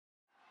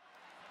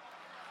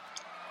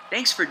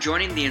Thanks for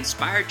joining the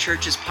Inspired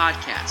Churches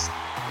podcast.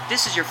 If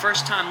this is your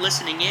first time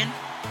listening in,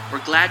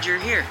 we're glad you're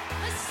here.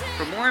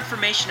 For more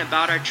information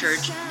about our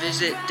church,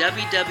 visit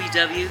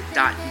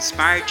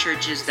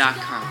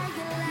www.inspiredchurches.com.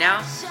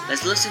 Now,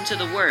 let's listen to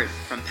the word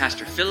from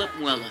Pastor Philip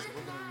Muella. We're going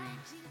to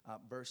read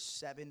verse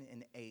 7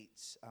 and 8.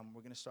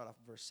 We're going to start off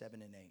with verse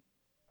 7 and 8.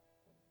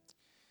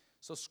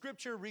 So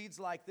scripture reads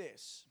like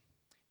this.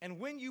 And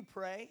when you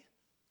pray,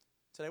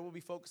 today we'll be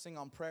focusing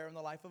on prayer in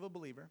the life of a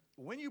believer.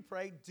 When you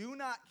pray, do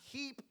not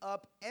heap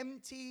up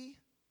empty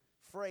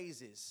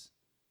phrases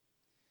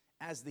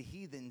as the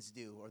heathens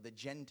do or the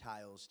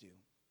Gentiles do.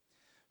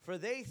 For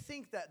they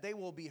think that they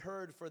will be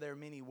heard for their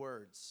many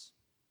words.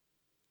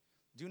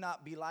 Do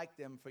not be like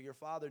them, for your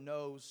Father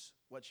knows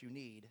what you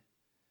need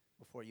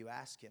before you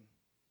ask Him.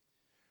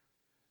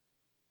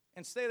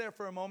 And stay there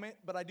for a moment,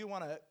 but I do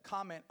want to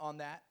comment on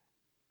that.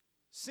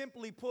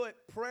 Simply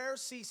put, prayer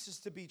ceases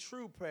to be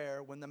true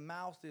prayer when the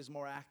mouth is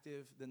more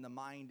active than the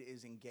mind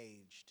is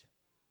engaged.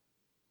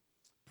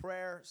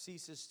 Prayer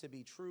ceases to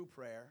be true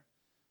prayer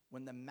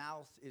when the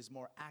mouth is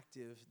more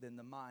active than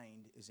the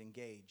mind is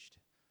engaged.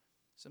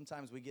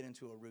 Sometimes we get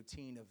into a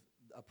routine of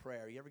a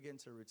prayer. You ever get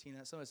into a routine?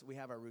 Sometimes we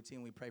have our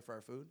routine, we pray for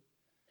our food.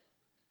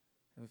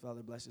 Heavenly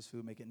Father, bless this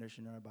food, make it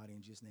nourishing in our body.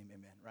 In Jesus' name,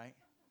 amen, right?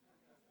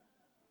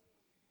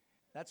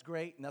 That's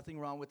great. Nothing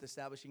wrong with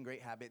establishing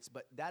great habits,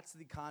 but that's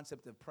the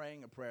concept of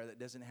praying a prayer that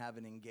doesn't have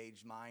an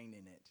engaged mind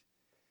in it.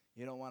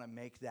 You don't want to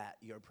make that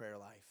your prayer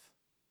life.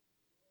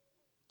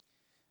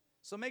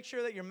 So make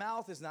sure that your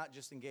mouth is not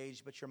just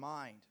engaged, but your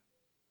mind.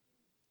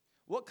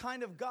 What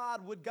kind of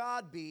God would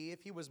God be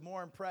if He was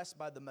more impressed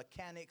by the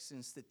mechanics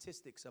and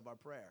statistics of our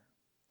prayer?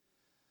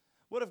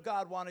 What if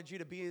God wanted you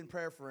to be in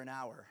prayer for an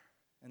hour,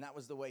 and that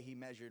was the way He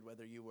measured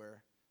whether you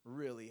were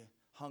really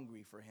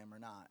hungry for Him or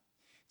not?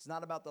 It's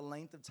not about the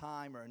length of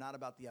time or not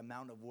about the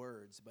amount of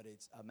words, but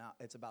it's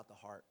about the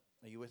heart.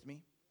 Are you with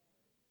me?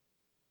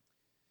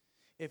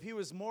 If He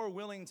was more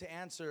willing to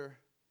answer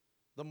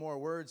the more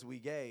words we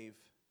gave,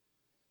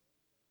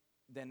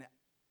 then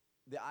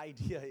the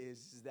idea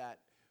is that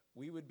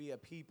we would be a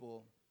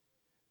people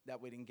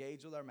that would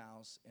engage with our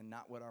mouths and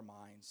not with our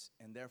minds,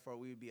 and therefore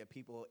we would be a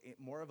people,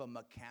 more of a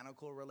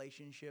mechanical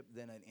relationship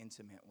than an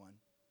intimate one.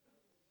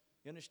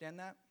 You understand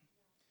that?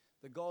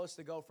 The goal is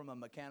to go from a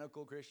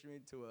mechanical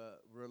Christian to a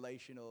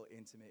relational,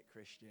 intimate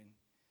Christian.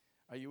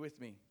 Are you with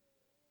me?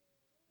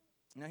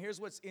 Now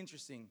here's what's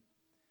interesting.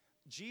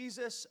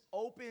 Jesus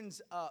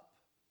opens up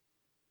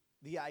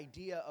the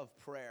idea of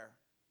prayer.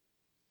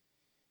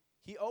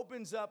 He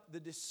opens up the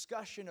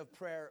discussion of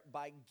prayer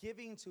by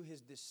giving to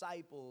His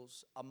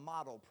disciples a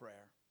model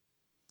prayer.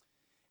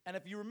 And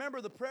if you remember,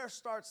 the prayer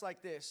starts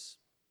like this.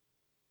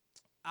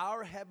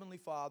 Our Heavenly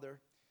Father,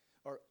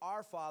 or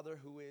our Father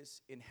who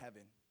is in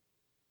heaven,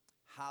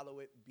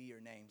 hallowed be your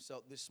name.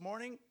 So this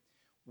morning,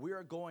 we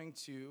are going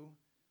to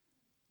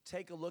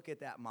take a look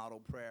at that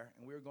model prayer,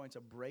 and we're going to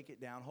break it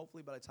down.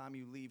 Hopefully by the time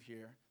you leave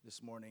here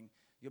this morning,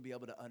 you'll be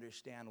able to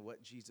understand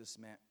what Jesus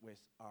meant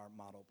with our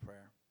model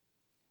prayer.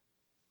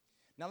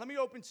 Now let me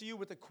open to you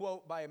with a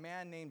quote by a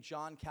man named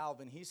John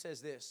Calvin. He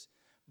says this: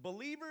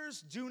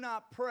 believers do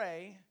not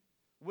pray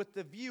with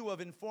the view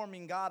of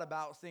informing God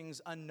about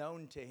things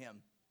unknown to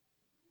Him.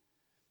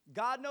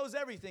 God knows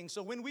everything,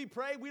 so when we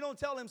pray, we don't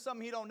tell Him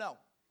something He don't know.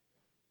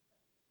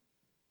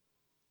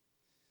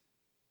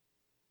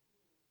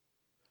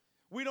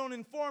 We don't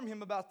inform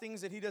Him about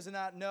things that He does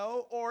not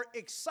know or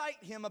excite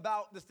Him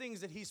about the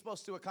things that He's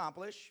supposed to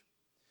accomplish.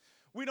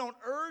 We don't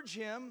urge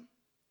Him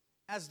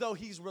as though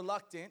He's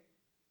reluctant.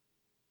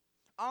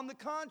 On the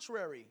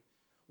contrary,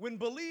 when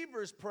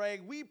believers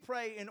pray, we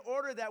pray in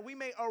order that we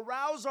may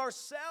arouse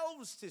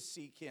ourselves to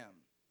seek Him,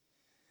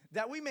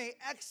 that we may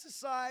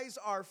exercise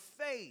our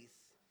faith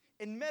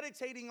in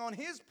meditating on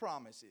His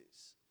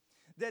promises,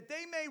 that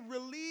they may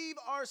relieve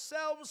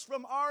ourselves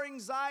from our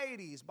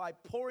anxieties by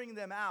pouring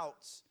them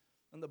out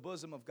in the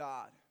bosom of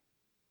God.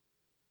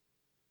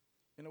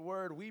 In a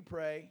word, we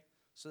pray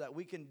so that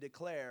we can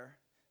declare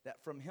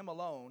that from Him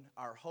alone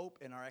our hope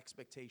and our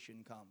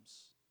expectation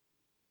comes,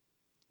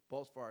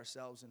 both for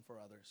ourselves and for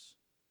others.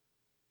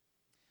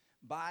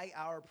 By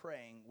our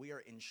praying, we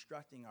are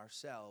instructing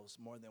ourselves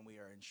more than we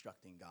are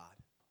instructing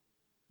God.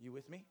 You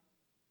with me?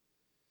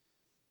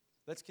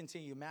 Let's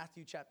continue.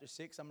 Matthew chapter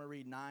 6, I'm going to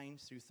read 9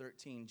 through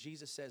 13.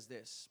 Jesus says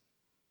this: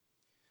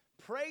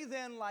 pray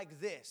then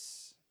like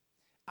this: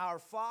 Our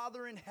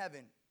Father in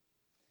heaven,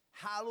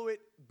 hallowed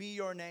be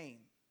your name.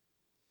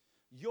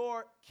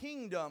 Your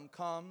kingdom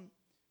come,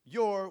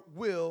 your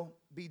will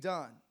be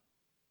done,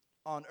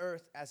 on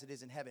earth as it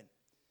is in heaven.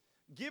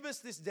 Give us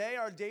this day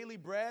our daily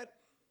bread,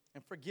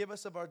 and forgive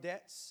us of our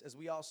debts, as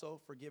we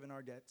also forgive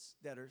our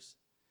debtors.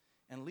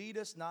 And lead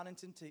us not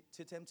into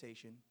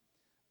temptation,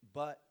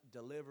 but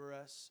deliver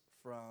us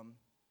from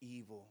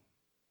evil.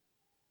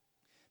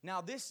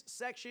 Now, this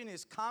section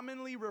is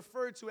commonly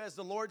referred to as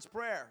the Lord's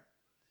Prayer.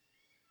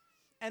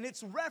 And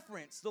it's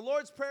referenced, the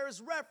Lord's Prayer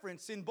is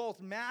referenced in both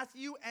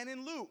Matthew and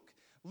in Luke.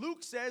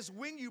 Luke says,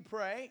 when you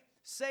pray,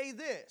 say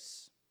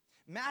this.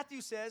 Matthew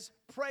says,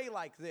 pray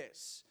like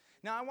this.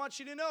 Now, I want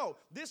you to know,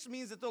 this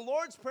means that the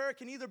Lord's Prayer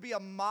can either be a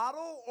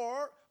model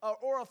or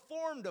a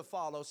form to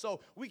follow.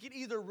 So we can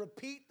either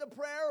repeat the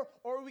prayer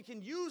or we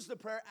can use the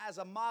prayer as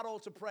a model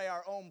to pray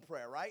our own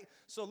prayer, right?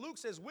 So Luke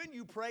says, when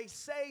you pray,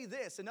 say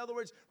this. In other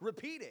words,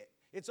 repeat it.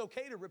 It's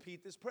okay to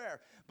repeat this prayer.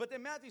 But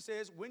then Matthew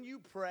says, when you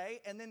pray,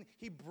 and then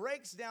he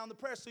breaks down the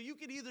prayer. So you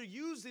could either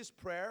use this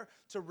prayer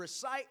to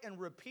recite and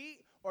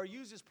repeat or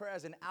use this prayer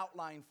as an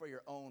outline for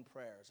your own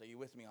prayers. Are you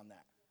with me on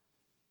that?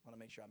 I want to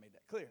make sure I made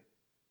that clear.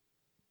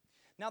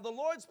 Now, the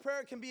Lord's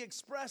Prayer can be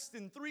expressed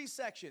in 3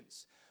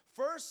 sections.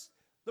 First,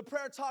 the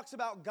prayer talks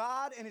about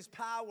God and his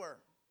power.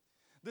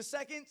 The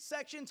second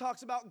section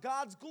talks about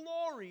God's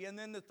glory. And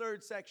then the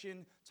third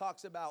section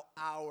talks about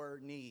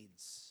our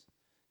needs.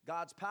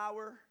 God's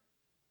power,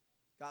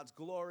 God's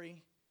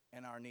glory,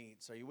 and our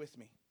needs. Are you with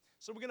me?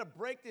 So we're going to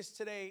break this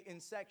today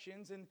in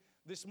sections, and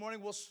this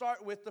morning we'll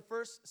start with the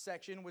first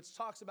section, which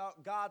talks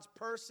about God's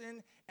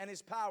person and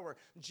his power.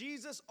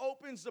 Jesus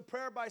opens the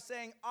prayer by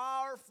saying,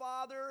 "Our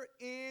Father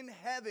in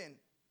heaven."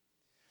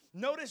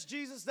 Notice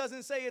Jesus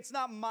doesn't say it's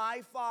not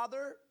my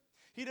Father.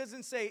 He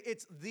doesn't say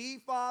it's the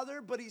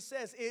Father, but he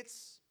says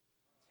it's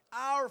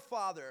our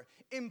Father,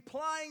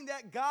 implying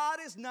that God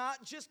is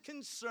not just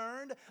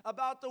concerned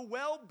about the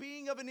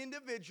well-being of an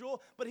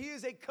individual, but he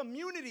is a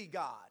community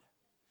God.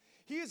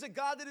 He is a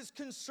God that is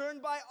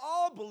concerned by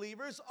all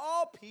believers,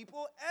 all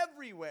people,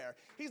 everywhere.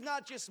 He's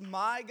not just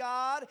my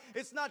God.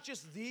 It's not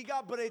just the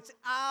God, but it's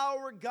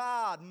our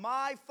God,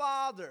 my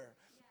Father,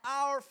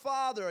 our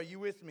Father. Are you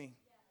with me?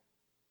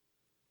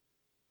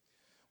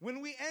 When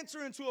we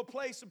enter into a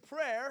place of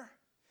prayer,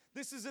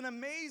 this is an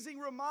amazing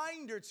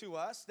reminder to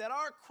us that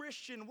our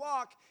Christian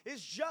walk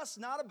is just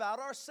not about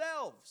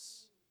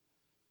ourselves,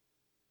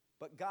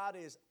 but God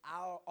is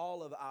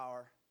all of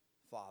our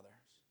Father.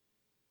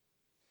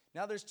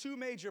 Now, there's 2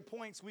 major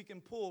points we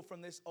can pull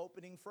from this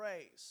opening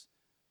phrase.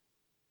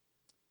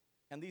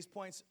 And these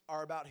points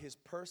are about his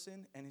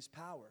person and his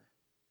power.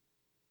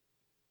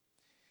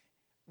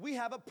 We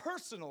have a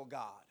personal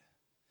God.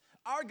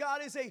 Our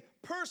God is a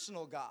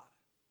personal God.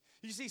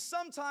 You see,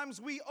 sometimes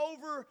we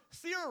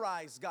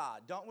over-theorize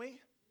God, don't we?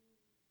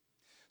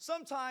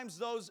 Sometimes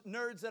those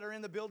nerds that are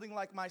in the building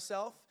like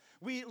myself,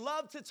 we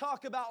love to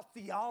talk about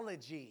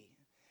theology.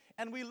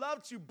 And we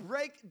love to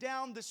break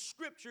down the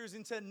scriptures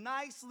into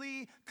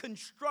nicely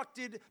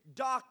constructed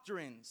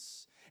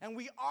doctrines. And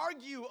we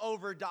argue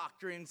over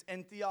doctrines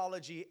and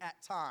theology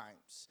at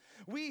times.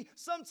 We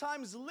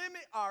sometimes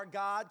limit our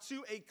God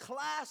to a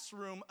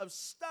classroom of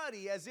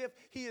study as if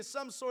he is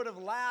some sort of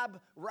lab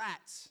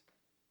rat.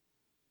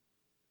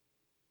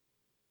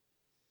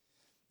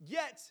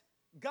 Yet,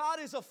 God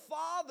is a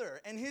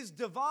father, and his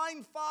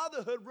divine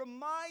fatherhood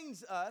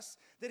reminds us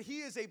that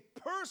he is a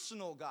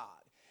personal God.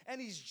 And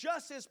he's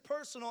just as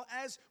personal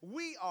as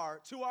we are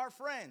to our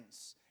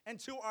friends and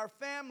to our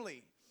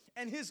family.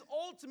 And his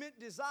ultimate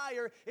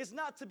desire is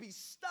not to be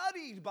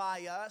studied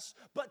by us,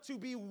 but to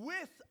be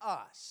with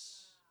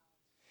us.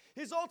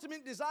 His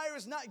ultimate desire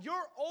is not,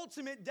 your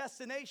ultimate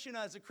destination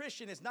as a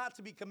Christian is not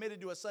to be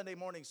committed to a Sunday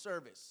morning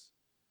service.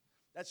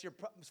 That's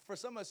for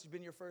some of us, it's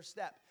been your first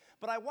step.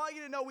 But I want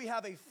you to know we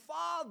have a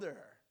Father.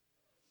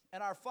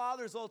 And our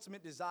Father's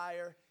ultimate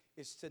desire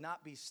is to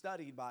not be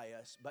studied by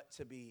us, but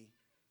to be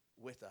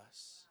with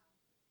us.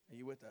 Are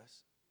you with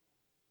us?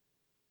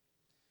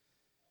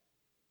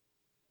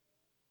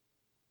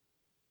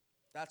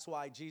 That's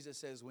why Jesus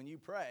says, when you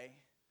pray,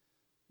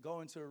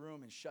 go into a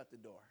room and shut the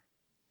door.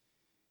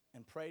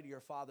 And pray to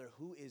your Father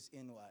who is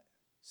in what?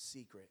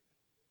 Secret.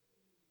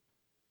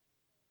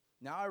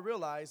 Now I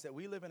realize that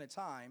we live in a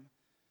time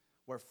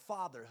where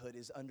fatherhood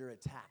is under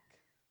attack.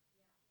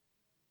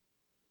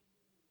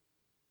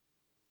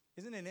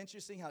 Isn't it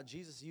interesting how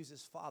Jesus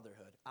uses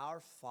fatherhood? Our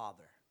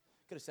Father.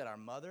 Could have said our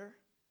mother,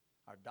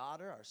 our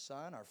daughter, our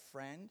son, our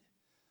friend.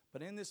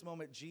 But in this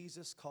moment,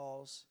 Jesus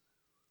calls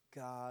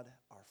God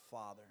our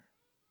Father.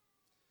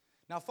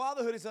 Now,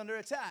 fatherhood is under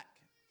attack.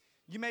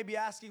 You may be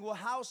asking, well,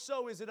 how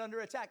so is it under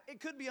attack? It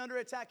could be under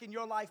attack in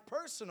your life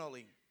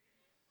personally.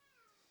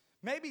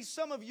 Maybe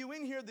some of you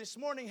in here this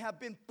morning have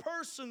been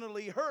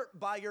personally hurt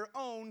by your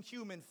own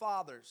human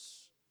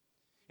fathers.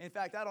 In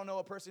fact, I don't know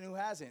a person who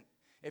hasn't.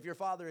 If your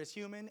father is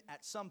human,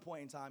 at some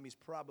point in time, he's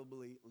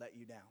probably let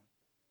you down.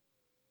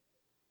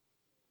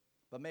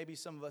 But maybe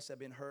some of us have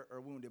been hurt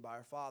or wounded by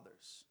our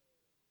fathers.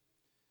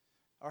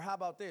 Or how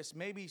about this?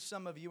 Maybe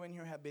some of you in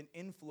here have been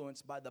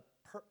influenced by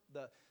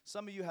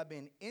some of you have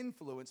been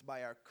influenced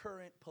by our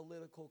current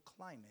political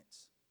climate.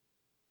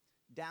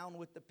 Down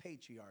with the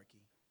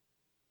patriarchy.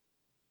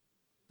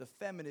 The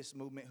feminist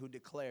movement who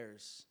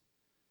declares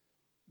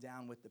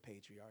down with the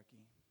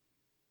patriarchy.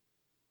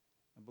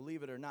 And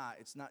believe it or not,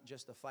 it's not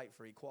just a fight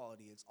for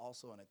equality, it's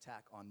also an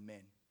attack on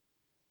men.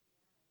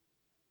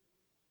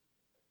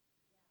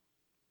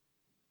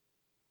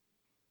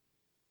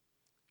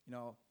 You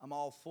know, I'm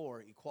all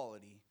for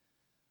equality,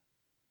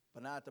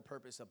 but not at the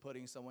purpose of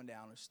putting someone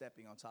down or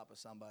stepping on top of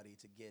somebody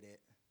to get it.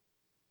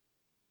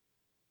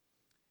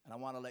 And I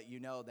want to let you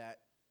know that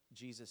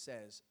Jesus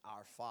says,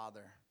 our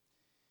Father,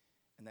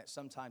 and that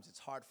sometimes it's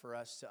hard for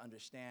us to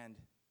understand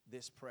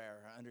this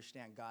prayer,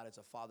 understand God as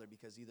a father,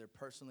 because either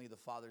personally the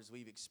fathers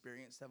we've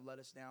experienced have let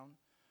us down,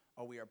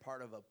 or we are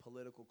part of a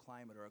political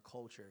climate or a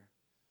culture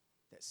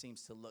that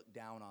seems to look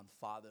down on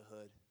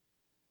fatherhood.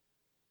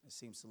 It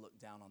seems to look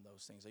down on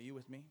those things. Are you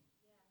with me?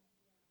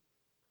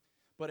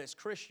 But as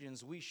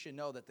Christians, we should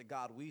know that the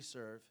God we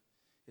serve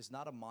is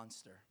not a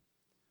monster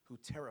who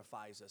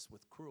terrifies us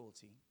with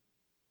cruelty.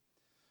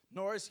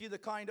 Nor is he the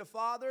kind of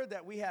father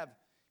that we have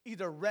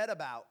either read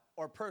about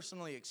or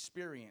personally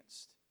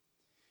experienced.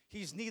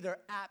 He's neither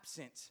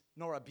absent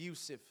nor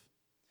abusive.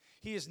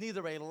 He is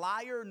neither a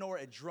liar nor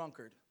a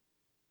drunkard.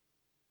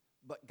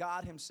 But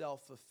God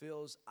himself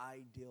fulfills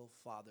ideal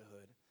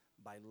fatherhood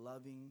by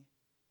loving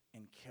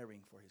and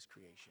caring for his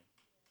creation.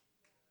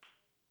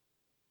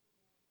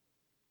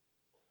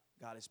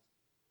 God is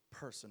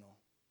personal,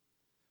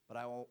 but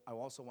I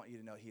also want you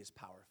to know he is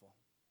powerful.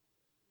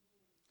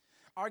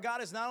 Our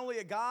God is not only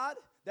a God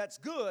that's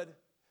good,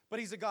 but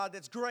he's a God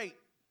that's great.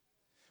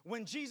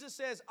 When Jesus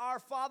says, our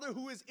Father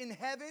who is in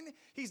heaven,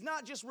 he's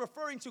not just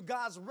referring to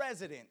God's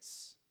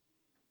residence,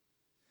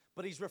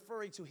 but he's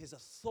referring to his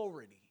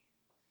authority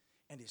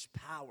and his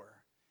power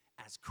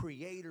as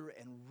creator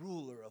and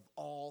ruler of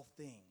all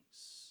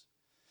things.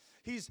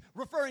 He's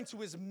referring to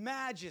his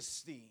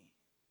majesty,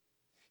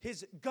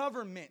 his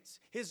government,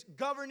 his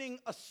governing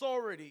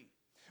authority.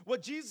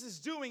 What Jesus is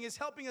doing is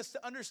helping us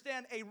to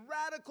understand a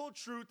radical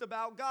truth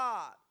about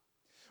God.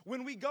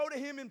 When we go to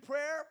him in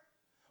prayer,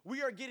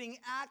 we are getting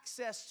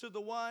access to the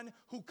one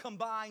who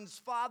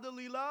combines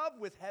fatherly love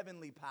with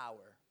heavenly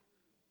power.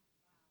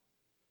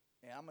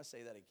 And I'm going to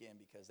say that again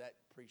because that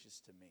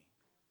preaches to me.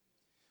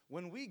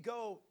 When we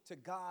go to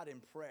God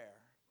in prayer,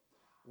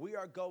 we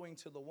are going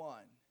to the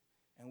one,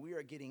 and we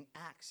are getting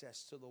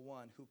access to the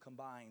one who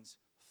combines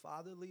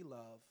fatherly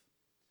love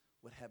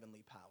with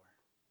heavenly power.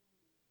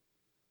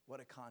 What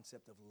a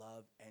concept of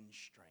love and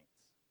strength.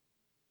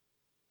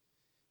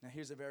 Now,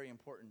 here's a very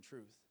important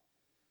truth.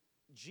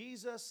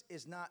 Jesus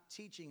is not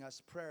teaching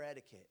us prayer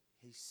etiquette.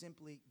 He's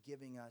simply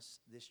giving us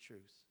this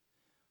truth.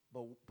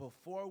 But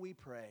before we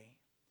pray,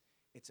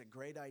 it's a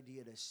great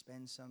idea to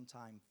spend some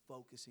time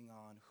focusing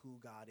on who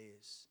God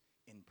is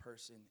in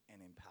person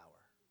and in power.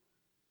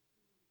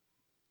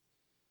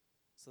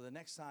 So the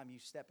next time you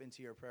step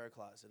into your prayer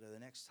closet, or the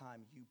next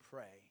time you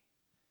pray,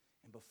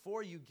 and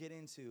before you get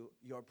into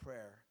your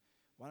prayer,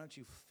 why don't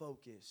you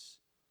focus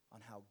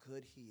on how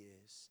good he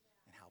is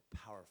and how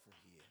powerful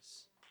he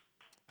is?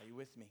 Are you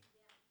with me?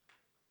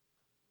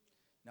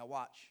 Now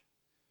watch.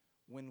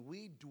 When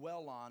we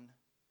dwell on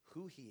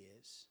who he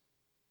is,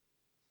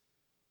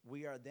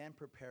 we are then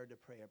prepared to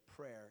pray a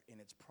prayer in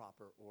its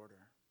proper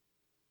order.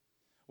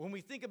 When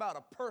we think about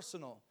a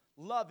personal,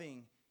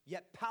 loving,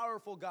 yet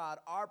powerful God,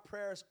 our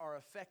prayers are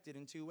affected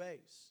in two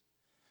ways.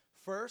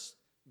 First,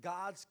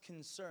 God's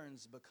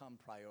concerns become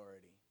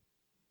priority.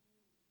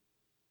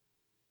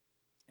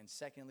 And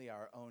secondly,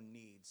 our own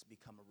needs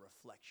become a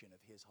reflection of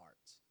his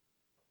heart.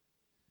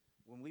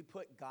 When we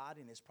put God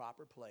in his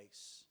proper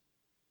place,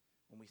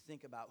 when we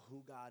think about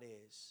who God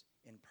is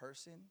in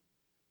person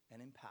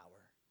and in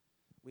power,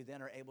 we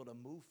then are able to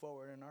move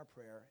forward in our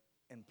prayer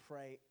and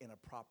pray in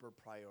a proper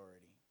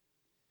priority.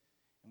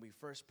 And we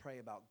first pray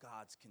about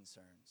God's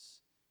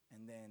concerns,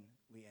 and then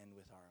we end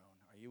with our own.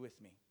 Are you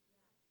with me?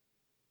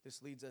 Yeah.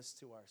 This leads us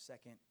to our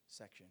second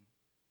section.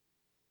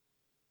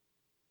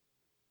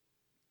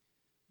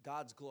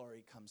 God's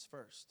glory comes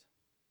first.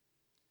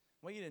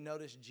 I want you to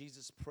notice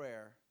Jesus'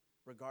 prayer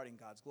regarding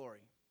God's glory.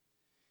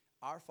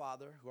 Our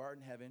Father, who art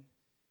in heaven,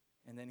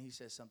 and then he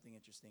says something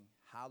interesting.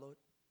 Hallowed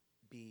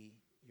be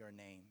your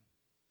name.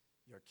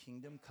 Your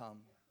kingdom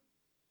come,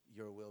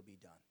 your will be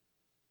done.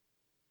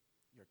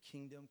 Your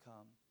kingdom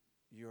come,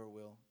 your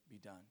will be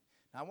done.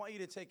 Now I want you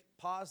to take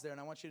pause there, and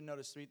I want you to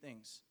notice three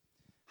things.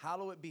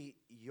 Hallowed be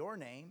your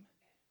name,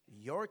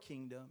 your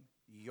kingdom,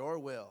 your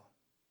will.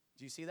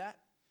 Do you see that?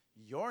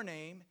 Your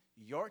name,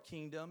 your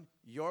kingdom,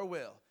 your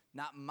will.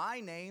 Not my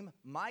name,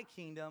 my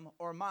kingdom,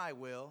 or my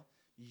will.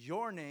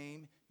 Your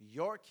name,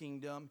 your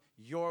kingdom,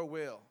 your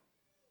will.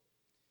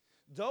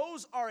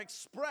 Those are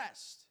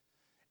expressed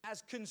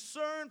as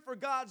concern for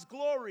God's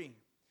glory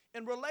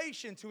in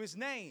relation to his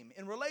name,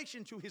 in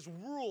relation to his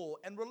rule,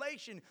 in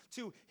relation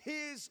to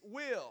his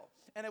will.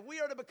 And if we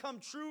are to become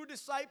true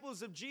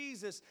disciples of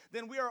Jesus,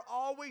 then we are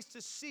always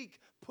to seek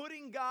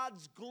putting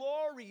God's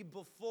glory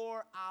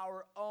before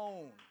our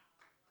own.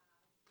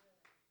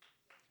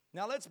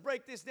 Now let's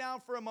break this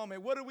down for a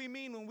moment. What do we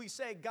mean when we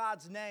say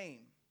God's name?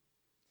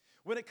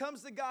 When it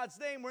comes to God's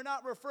name, we're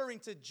not referring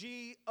to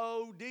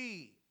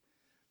G-O-D.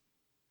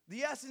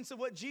 The essence of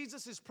what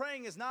Jesus is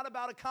praying is not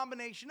about a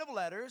combination of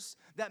letters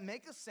that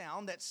make a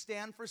sound that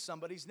stand for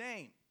somebody's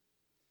name.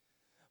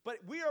 But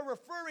we are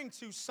referring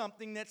to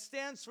something that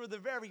stands for the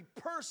very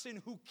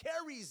person who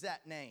carries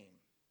that name.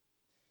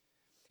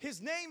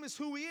 His name is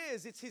who he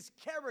is. It's his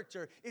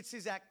character. It's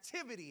his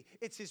activity.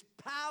 It's his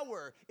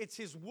power. It's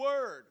his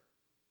word.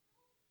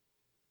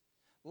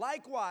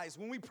 Likewise,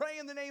 when we pray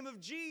in the name of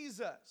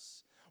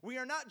Jesus, We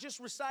are not just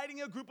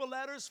reciting a group of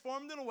letters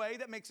formed in a way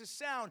that makes a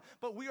sound,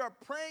 but we are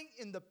praying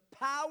in the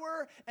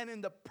power and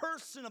in the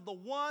person of the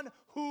one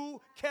who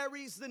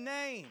carries the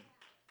name.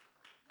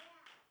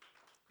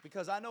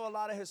 Because I know a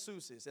lot of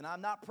Jesuses, and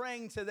I'm not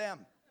praying to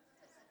them.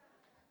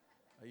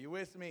 Are you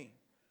with me?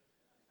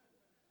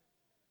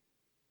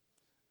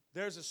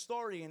 There's a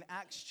story in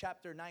Acts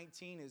chapter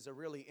 19 is a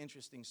really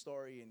interesting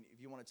story, and if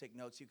you want to take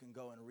notes, you can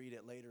go and read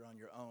it later on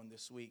your own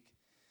this week.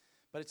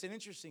 But it's an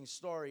interesting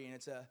story, and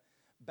it's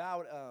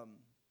about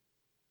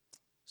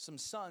some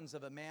sons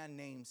of a man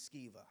named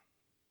Sceva.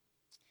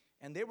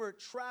 And they were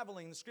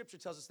traveling, the scripture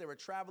tells us they were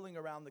traveling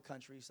around the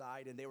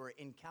countryside, and they were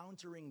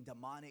encountering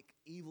demonic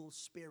evil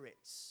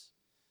spirits.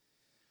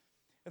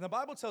 And the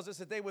Bible tells us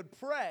that they would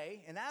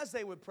pray, and as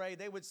they would pray,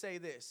 they would say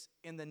this: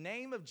 in the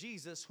name of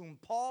Jesus, whom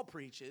Paul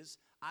preaches,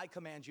 I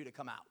command you to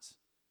come out.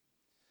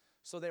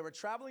 So they were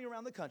traveling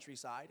around the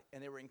countryside,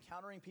 and they were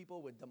encountering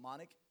people with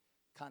demonic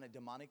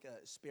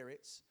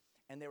spirits,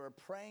 and they were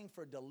praying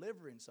for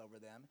deliverance over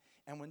them.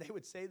 And when they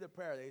would say the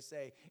prayer, they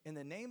say, in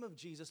the name of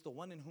Jesus, the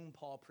one in whom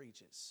Paul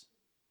preaches.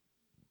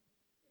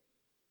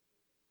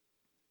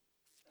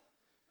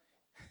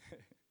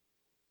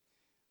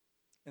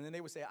 And then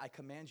they would say, I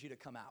command you to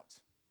come out.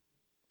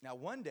 Now,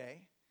 one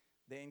day,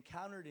 they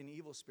encountered an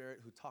evil spirit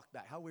who talked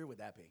back. How weird would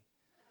that be?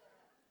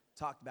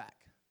 Talked back,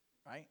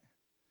 right?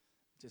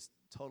 Just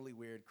totally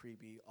weird,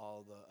 creepy,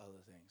 all the other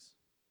things.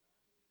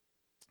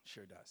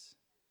 Sure does.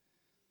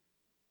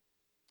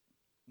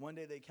 One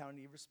day, they encountered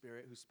an evil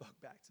spirit who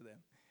spoke back to them.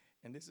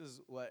 And this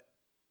is what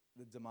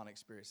the demonic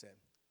spirit said.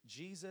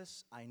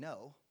 Jesus, I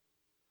know.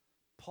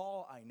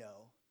 Paul, I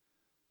know.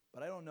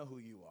 But I don't know who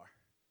you are.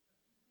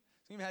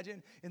 Can you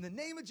imagine? In the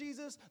name of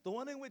Jesus, the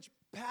one in which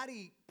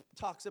Patty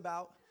talks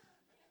about,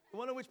 the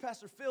one in which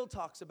Pastor Phil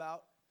talks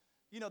about,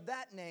 you know,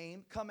 that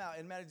name, come out.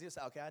 And imagine just,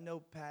 okay, I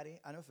know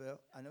Patty, I know Phil,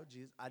 I know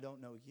Jesus, I don't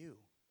know you.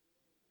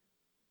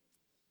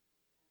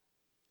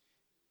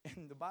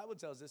 And the Bible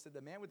tells us that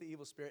the man with the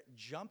evil spirit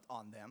jumped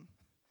on them,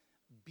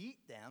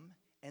 beat them,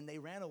 and they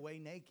ran away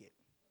naked.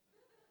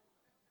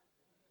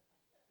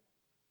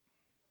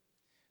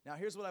 Now,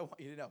 here's what I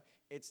want you to know.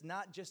 It's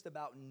not just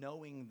about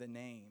knowing the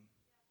name,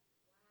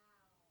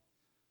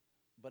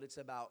 but it's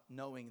about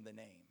knowing the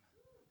name.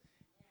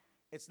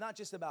 It's not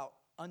just about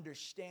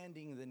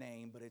understanding the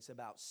name, but it's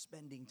about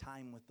spending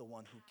time with the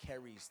one who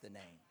carries the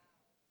name.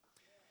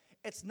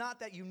 It's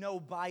not that you know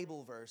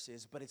Bible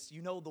verses, but it's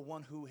you know the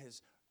one who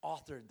has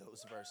authored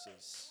those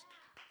verses.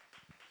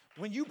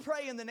 When you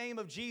pray in the name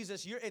of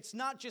Jesus, it's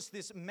not just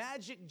this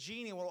magic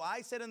genie. Well,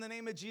 I said in the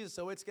name of Jesus,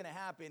 so it's going to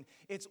happen.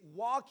 It's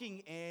walking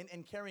in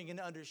and carrying an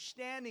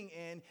understanding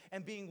in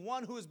and being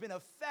one who has been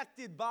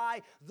affected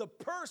by the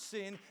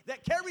person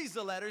that carries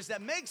the letters,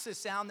 that makes a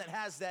sound, that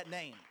has that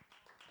name.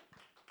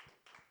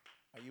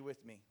 Are you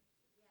with me?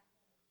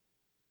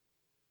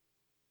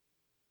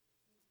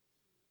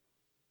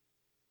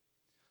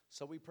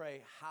 So we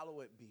pray,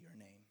 hallowed be your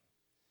name,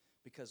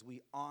 because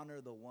we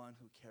honor the one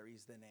who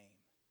carries the name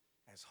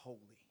as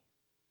holy.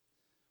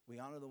 We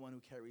honor the one who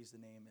carries the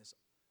name as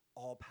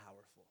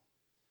all-powerful.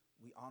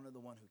 We honor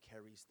the one who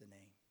carries the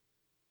name.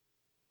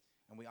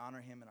 And we honor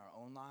him in our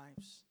own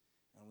lives,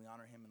 and we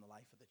honor him in the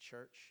life of the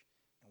church,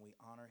 and we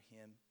honor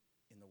him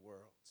in the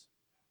world.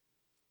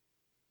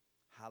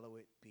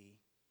 Hallowed be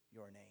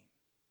your name.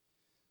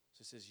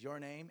 So it says your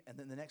name, and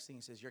then the next thing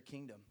it says your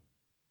kingdom.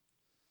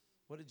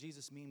 What did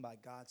Jesus mean by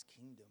God's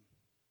kingdom?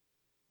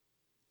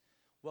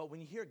 Well,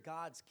 when you hear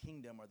God's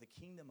kingdom or the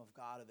kingdom of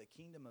God or the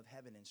kingdom of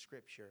heaven in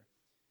Scripture,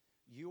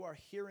 you are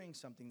hearing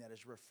something that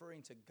is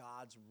referring to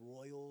God's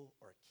royal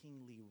or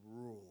kingly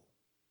rule.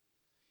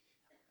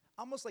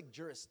 Almost like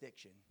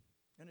jurisdiction.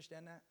 You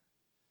understand that?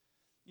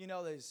 You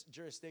know, there's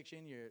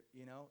jurisdiction.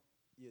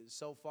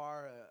 So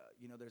far,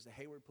 there's the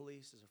Hayward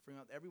Police, there's a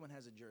Fremont. Everyone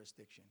has a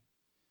jurisdiction.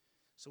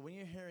 So when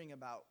you're hearing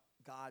about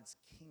God's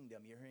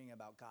kingdom, you're hearing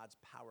about God's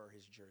power,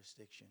 his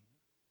jurisdiction.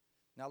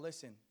 Now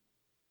listen.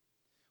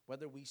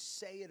 Whether we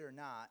say it or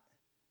not,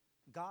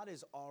 God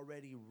is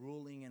already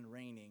ruling and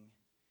reigning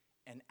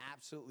and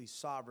absolutely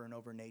sovereign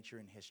over nature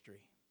and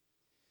history.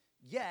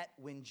 Yet,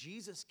 when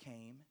Jesus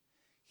came,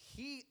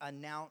 he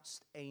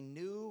announced a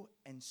new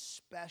and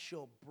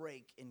special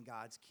break in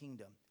God's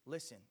kingdom.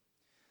 Listen,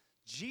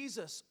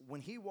 Jesus,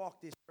 when he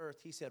walked this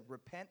earth, he said,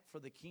 repent, for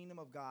the kingdom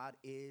of God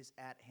is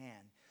at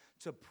hand.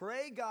 To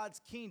pray God's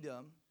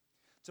kingdom,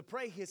 to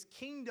pray his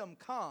kingdom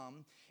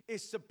come,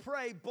 is to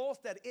pray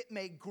both that it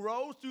may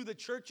grow through the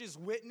church's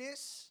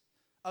witness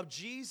of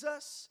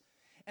Jesus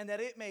and that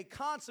it may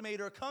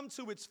consummate or come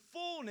to its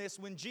fullness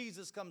when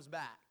Jesus comes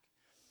back.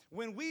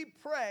 When we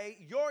pray,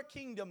 your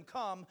kingdom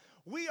come,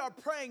 we are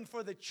praying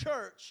for the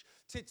church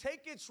to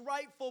take its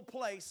rightful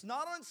place,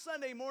 not on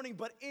Sunday morning,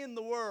 but in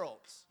the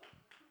world.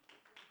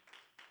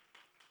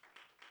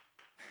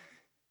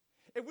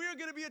 If we are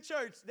going to be a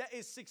church that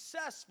is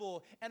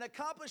successful and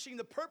accomplishing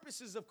the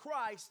purposes of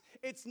Christ,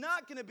 it's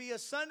not going to be a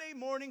Sunday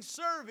morning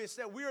service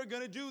that we are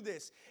going to do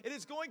this. It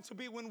is going to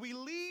be when we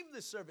leave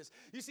the service.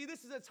 You see,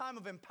 this is a time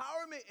of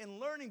empowerment and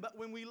learning, but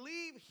when we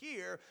leave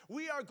here,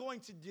 we are going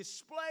to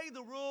display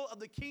the rule of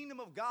the kingdom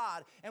of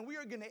God, and we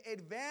are going to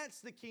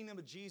advance the kingdom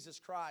of Jesus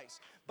Christ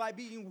by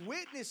being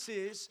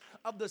witnesses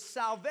of the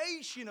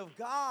salvation of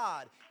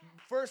God,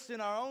 first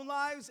in our own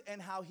lives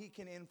and how He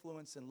can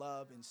influence and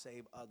love and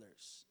save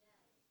others.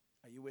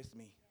 Are you with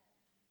me?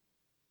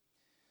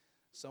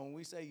 So when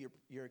we say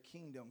your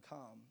kingdom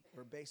come,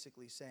 we're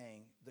basically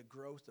saying the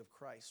growth of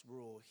Christ's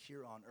rule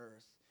here on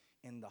earth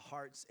in the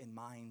hearts and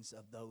minds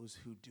of those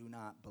who do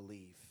not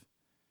believe.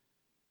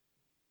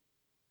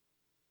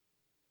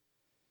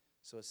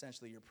 So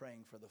essentially, you're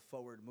praying for the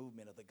forward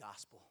movement of the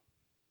gospel.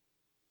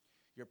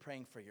 You're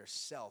praying for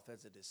yourself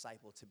as a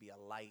disciple to be a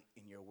light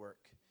in your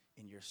work,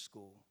 in your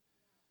school,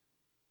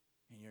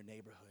 in your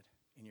neighborhood,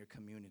 in your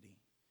community.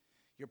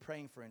 You're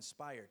praying for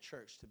Inspire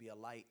Church to be a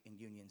light in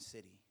Union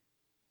City.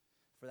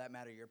 For that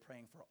matter, you're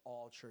praying for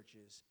all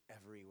churches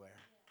everywhere.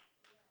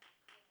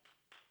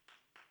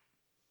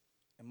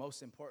 And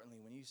most importantly,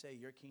 when you say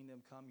your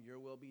kingdom come, your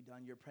will be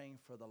done, you're praying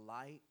for the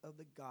light of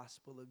the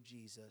gospel of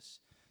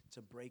Jesus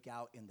to break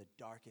out in the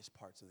darkest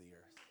parts of the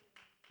earth.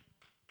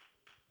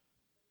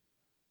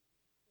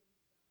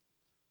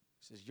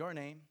 He says, your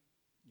name,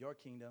 your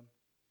kingdom,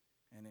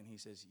 and then he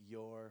says,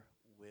 your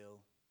will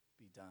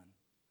be done.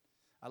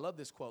 I love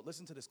this quote.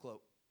 Listen to this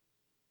quote.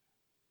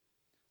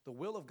 The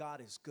will of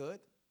God is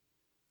good,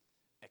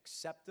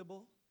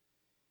 acceptable,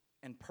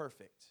 and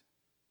perfect.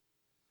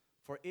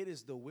 For it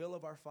is the will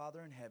of our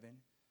Father in heaven,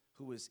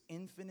 who is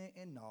infinite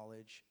in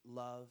knowledge,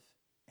 love,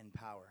 and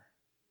power.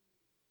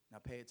 Now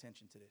pay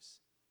attention to this.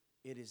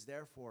 It is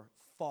therefore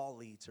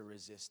folly to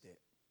resist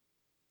it,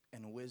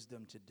 and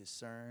wisdom to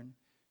discern,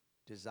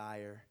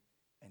 desire,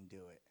 and do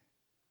it.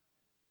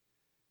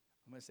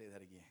 I'm going to say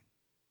that again.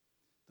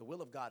 The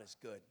will of God is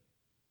good.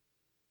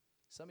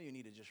 Some of you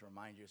need to just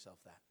remind yourself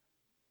that.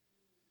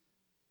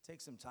 Take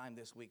some time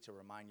this week to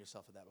remind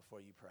yourself of that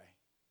before you pray.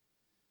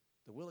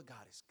 The will of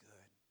God is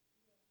good.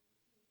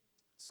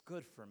 It's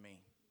good for me.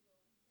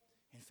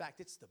 In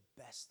fact, it's the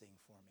best thing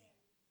for me.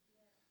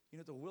 You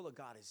know, the will of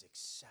God is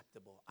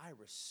acceptable. I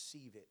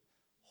receive it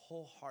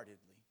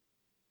wholeheartedly.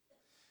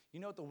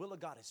 You know what? The will of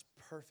God is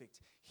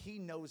perfect. He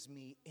knows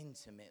me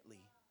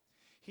intimately.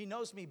 He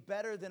knows me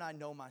better than I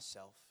know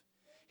myself.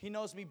 He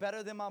knows me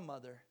better than my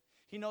mother.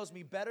 He knows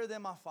me better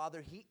than my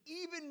father. He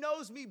even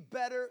knows me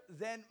better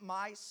than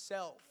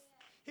myself.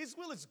 His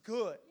will is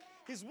good.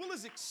 His will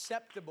is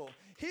acceptable.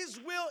 His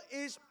will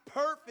is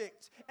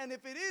perfect. And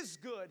if it is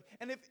good,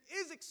 and if it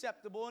is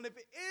acceptable, and if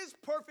it is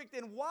perfect,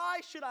 then why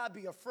should I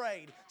be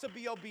afraid to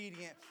be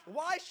obedient?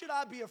 Why should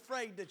I be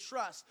afraid to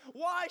trust?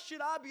 Why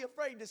should I be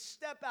afraid to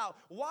step out?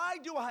 Why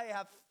do I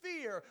have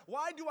fear?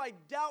 Why do I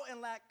doubt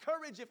and lack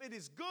courage if it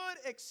is good,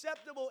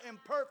 acceptable,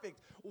 and perfect?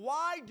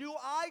 Why do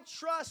I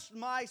trust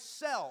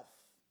myself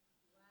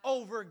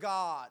over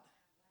God?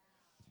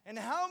 And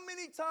how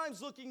many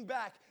times looking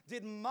back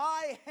did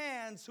my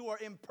hands, who are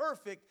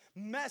imperfect,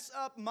 mess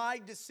up my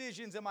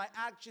decisions and my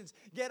actions?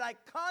 Yet I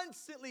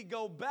constantly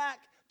go back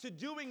to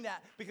doing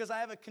that because I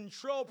have a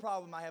control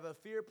problem, I have a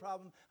fear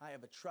problem, I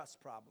have a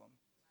trust problem.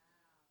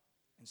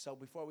 And so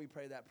before we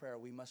pray that prayer,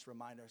 we must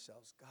remind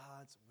ourselves,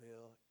 God's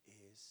will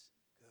is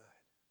good.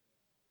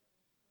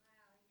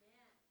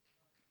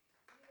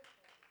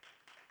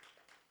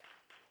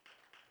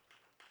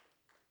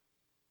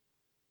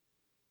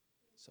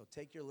 So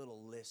take your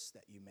little lists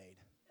that you made,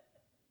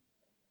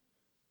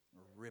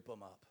 rip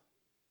them up,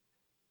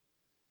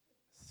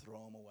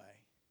 throw them away.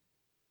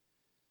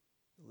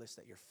 The list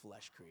that your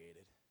flesh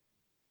created.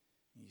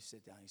 And you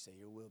sit down and you say,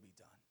 your will be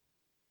done.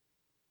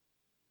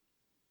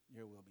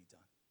 Your will be done.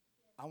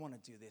 I want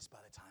to do this by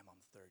the time I'm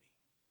 30.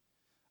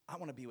 I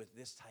want to be with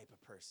this type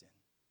of person.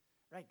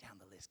 Write down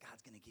the list.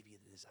 God's going to give you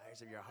the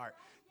desires of your heart.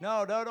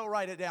 No, don't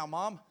write it down,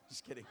 Mom.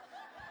 Just kidding.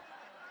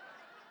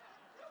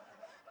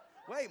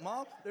 Wait,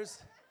 Mom,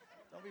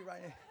 don't be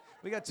writing.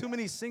 We got too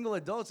many single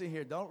adults in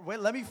here. Wait,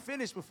 let me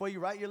finish before you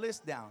write your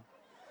list down.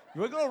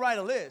 We're going to write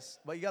a list,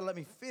 but you got to let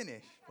me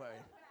finish.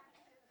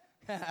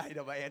 I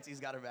know my auntie's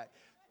got her back.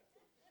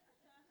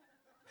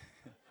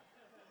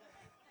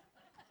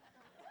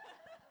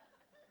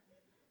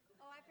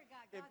 Oh, I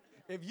forgot.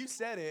 If you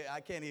said it,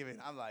 I can't even.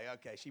 I'm like,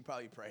 okay, she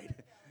probably prayed.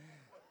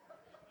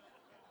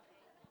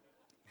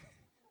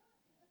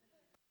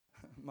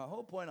 My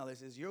whole point on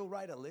this is you'll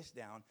write a list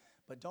down,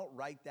 but don't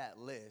write that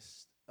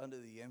list under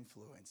the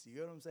influence. You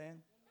get what I'm saying?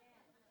 Amen.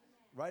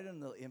 Write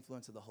under the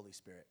influence of the Holy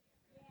Spirit.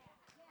 Yeah.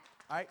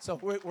 All right, so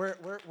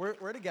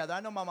we're together.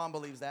 I know my mom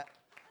believes that.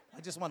 I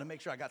just want to make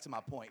sure I got to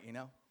my point, you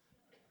know?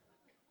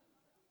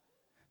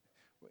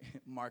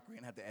 Mark, we're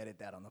going to have to edit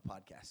that on the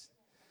podcast.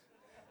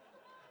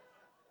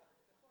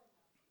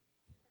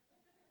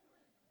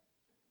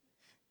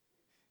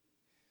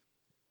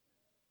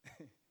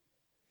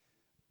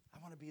 I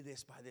want to be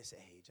this by this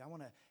age. I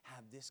want to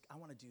have this. I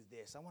want to do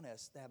this. I want to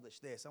establish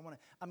this.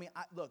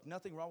 Look,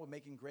 nothing wrong with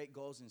making great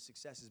goals and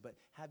successes, but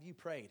have you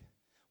prayed?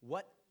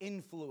 What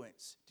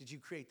influence did you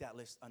create that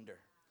list under?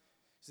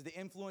 Is it the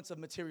influence of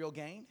material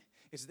gain?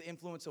 Is it the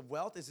influence of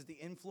wealth? Is it the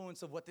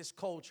influence of what this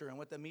culture and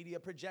what the media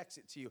projects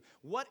it to you?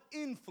 What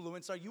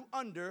influence are you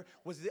under?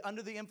 Was it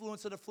under the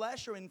influence of the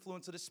flesh or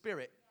influence of the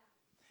spirit?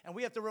 And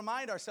we have to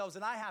remind ourselves,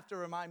 and I have to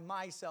remind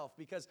myself,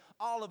 because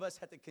all of us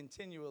have to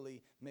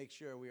continually make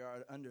sure we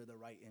are under the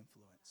right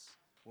influence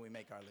when we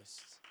make our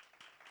lists.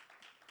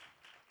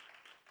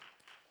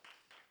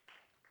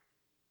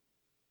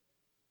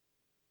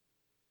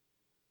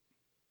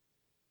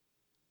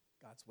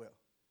 God's will.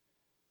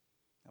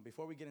 Now,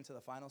 before we get into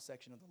the final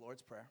section of the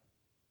Lord's Prayer,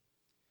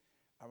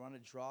 I want to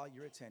draw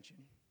your attention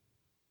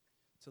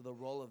to the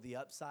role of the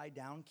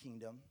upside-down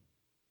kingdom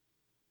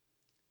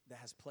that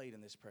has played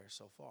in this prayer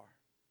so far.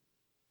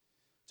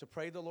 To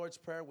pray the Lord's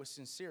Prayer with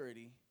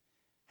sincerity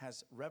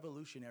has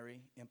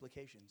revolutionary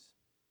implications.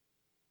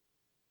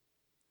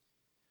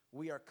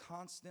 We are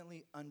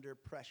constantly under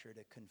pressure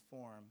to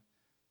conform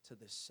to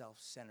the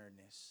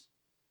self-centeredness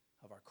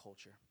of our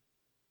culture.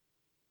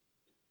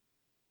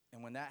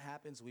 And when that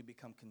happens, we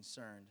become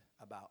concerned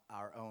about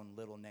our own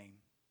little name,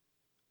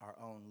 our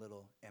own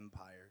little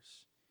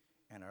empires,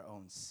 and our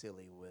own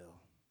silly will.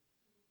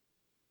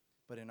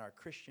 But in our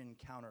Christian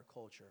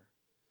counterculture,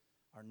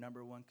 our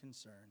number one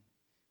concern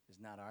is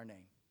not our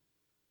name,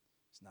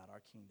 it's not our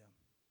kingdom,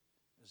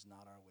 it's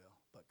not our will,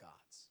 but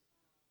God's.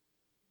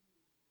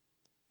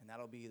 And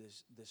that'll be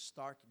this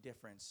stark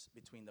difference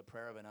between the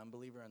prayer of an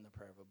unbeliever and the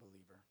prayer of a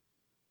believer.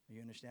 Are you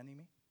understanding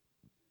me?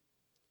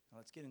 Now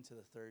let's get into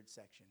the third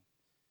section.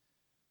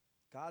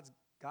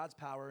 God's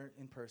power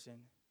in person,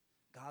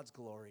 God's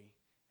glory,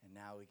 and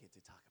now we get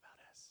to talk about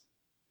us,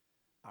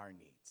 our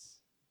needs.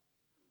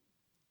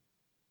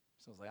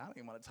 So I was like, I don't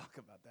even want to talk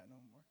about that no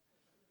more.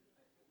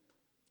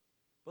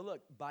 But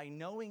look, by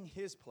knowing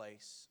his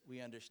place, we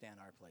understand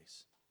our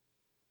place.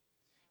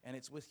 And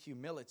it's with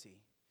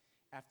humility,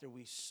 after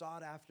we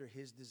sought after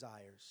his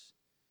desires,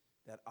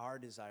 that our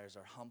desires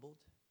are humbled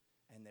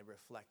and they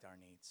reflect our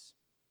needs.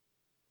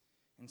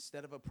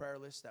 Instead of a prayer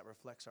list that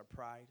reflects our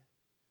pride,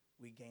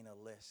 we gain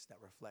a list that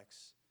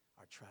reflects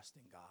our trust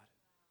in God.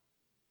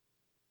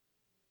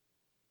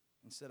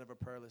 Instead of a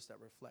prayer list that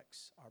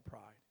reflects our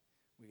pride,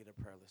 we get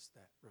a prayer list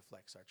that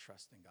reflects our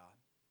trust in God.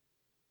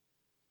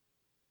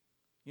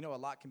 You know, a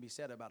lot can be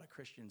said about a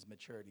Christian's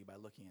maturity by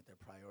looking at their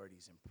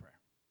priorities in prayer.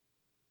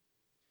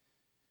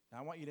 Now,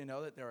 I want you to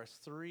know that there are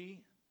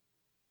three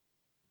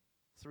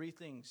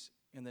things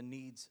in the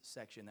needs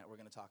section that we're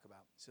going to talk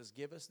about. It says,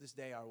 give us this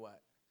day our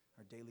what?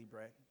 Our daily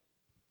bread.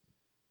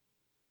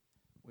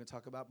 We're going to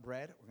talk about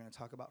bread, we're going to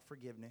talk about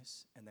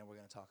forgiveness, and then we're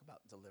going to talk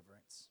about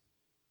deliverance.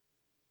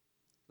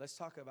 Let's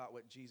talk about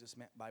what Jesus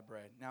meant by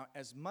bread. Now,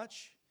 as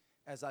much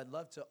as I'd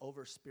love to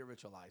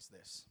over-spiritualize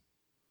this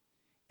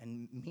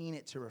and mean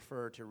it to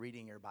refer to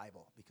reading your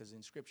Bible, because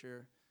in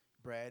Scripture,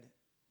 bread,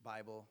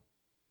 Bible,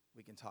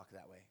 we can talk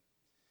that way.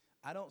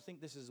 I don't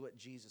think this is what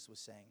Jesus was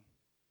saying.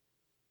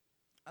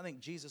 I think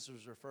Jesus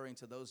was referring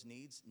to those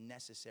needs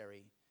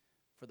necessary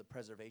for the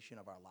preservation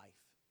of our life.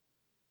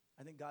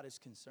 I think God is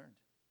concerned.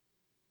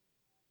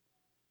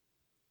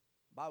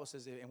 Bible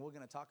says, and we're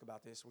going to talk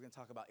about this, we're going to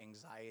talk about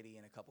anxiety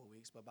in a couple of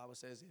weeks, but Bible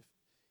says if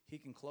he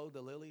can clothe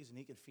the lilies and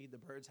he can feed the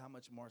birds, how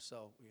much more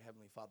so will your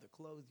Heavenly Father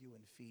clothe you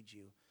and feed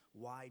you?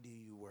 Why do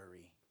you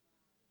worry?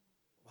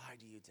 Why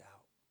do you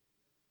doubt?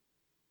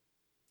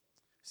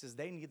 It says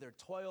they neither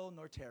toil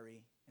nor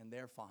tarry, and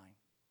they're fine.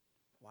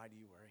 Why do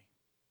you worry?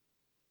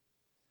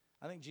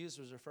 I think Jesus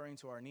was referring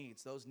to our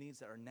needs, those needs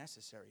that are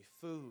necessary: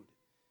 food,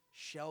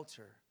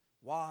 shelter,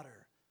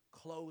 water,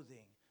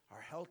 clothing,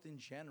 our health in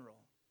general.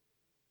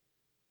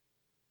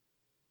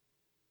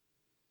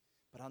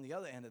 But on the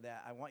other end of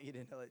that, I want you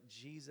to know that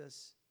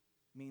Jesus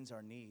means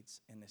our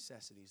needs and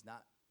necessities,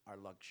 not our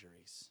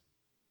luxuries.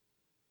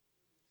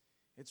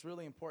 It's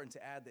really important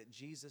to add that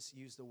Jesus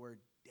used the word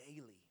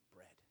daily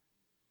bread.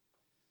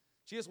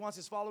 Jesus wants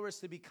his followers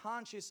to be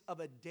conscious of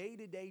a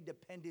day-to-day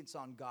dependence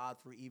on God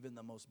for even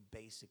the most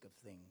basic of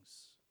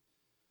things.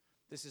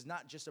 This is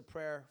not just a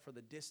prayer for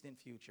the distant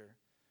future,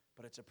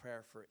 but it's a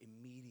prayer for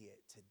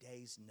immediate,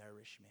 today's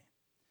nourishment.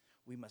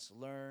 We must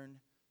learn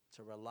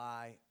to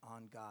rely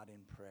on God in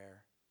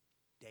prayer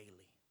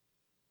daily.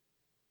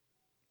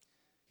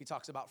 He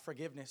talks about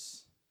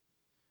forgiveness,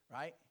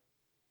 right?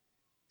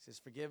 He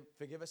says,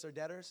 forgive us our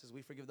debtors as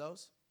we forgive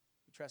those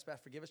who trespass.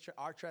 Forgive us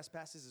our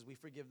trespasses as we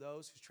forgive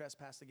those who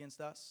trespass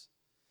against us.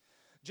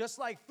 Just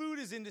like food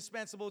is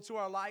indispensable to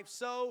our life,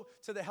 so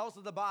to the health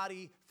of the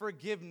body,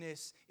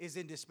 forgiveness is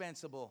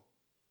indispensable.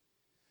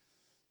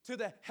 To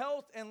the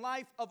health and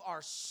life of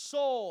our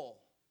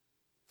soul,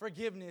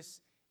 forgiveness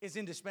is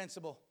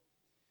indispensable.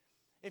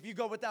 If you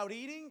go without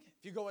eating,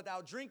 if you go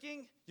without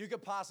drinking, you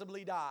could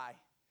possibly die.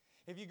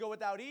 If you go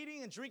without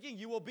eating and drinking,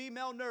 you will be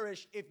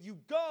malnourished. If you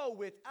go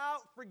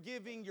without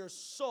forgiving, your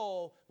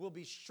soul will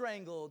be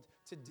strangled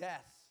to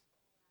death.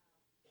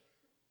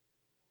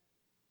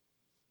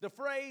 The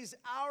phrase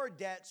our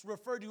debts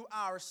refer to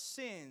our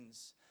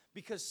sins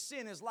because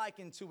sin is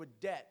likened to a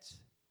debt.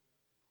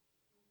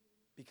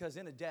 Because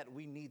in a debt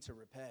we need to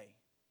repay.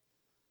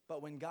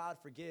 But when God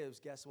forgives,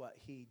 guess what?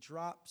 He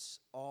drops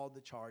all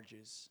the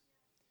charges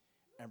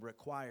and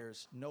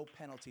requires no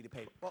penalty to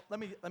pay. Well, let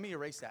me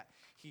erase that.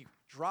 He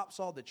drops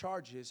all the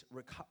charges,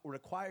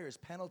 requires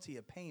penalty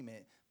of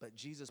payment, but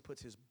Jesus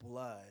puts his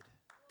blood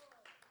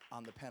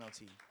on the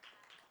penalty.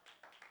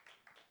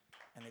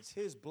 And it's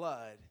his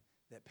blood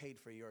that paid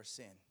for your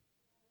sin.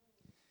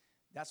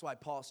 That's why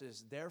Paul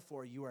says,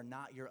 therefore you are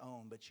not your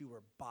own, but you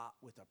were bought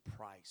with a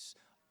price.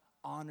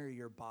 Honor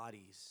your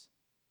bodies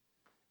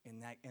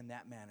in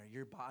that manner.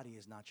 Your body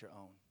is not your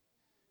own.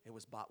 It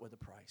was bought with a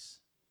price.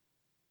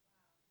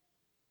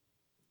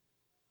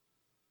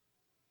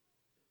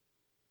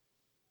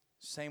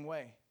 Same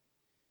way,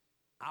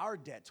 our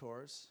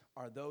debtors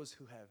are those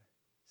who have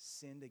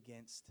sinned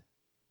against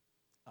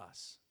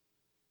us.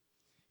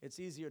 It's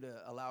easier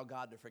to allow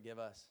God to forgive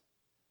us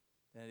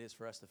than it is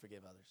for us to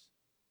forgive others.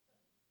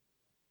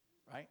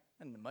 Right?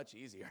 And much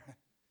easier.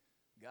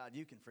 God,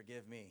 you can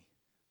forgive me,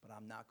 but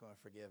I'm not going to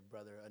forgive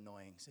brother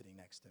annoying sitting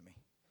next to me.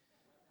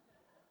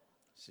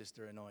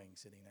 Sister annoying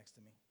sitting next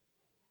to me.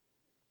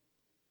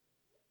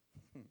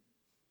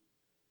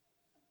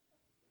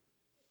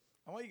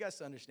 I want you guys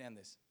to understand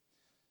this.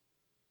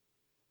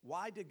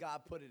 Why did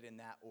God put it in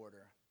that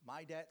order?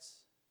 My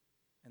debts,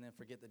 and then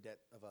forget the debt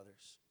of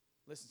others.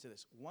 Listen to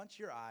this. Once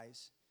your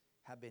eyes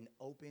have been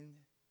opened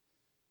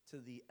to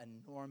the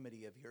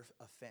enormity of your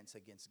offense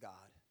against God,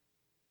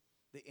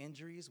 the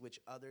injuries which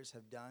others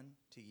have done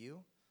to you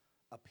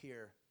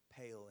appear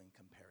pale in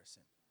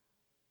comparison.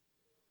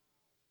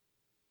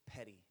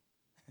 Petty.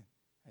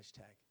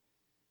 Hashtag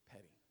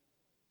petty.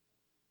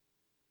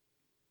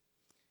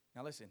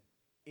 Now listen.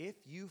 If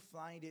you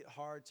find it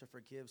hard to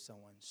forgive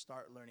someone,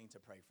 start learning to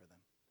pray for them.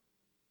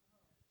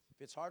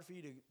 If it's hard for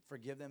you to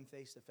forgive them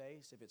face to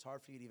face, if it's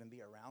hard for you to even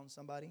be around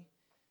somebody,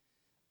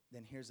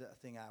 then here's the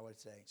thing I would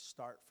say.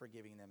 Start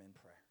forgiving them in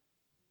prayer.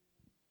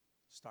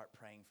 Start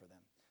praying for them.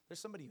 There's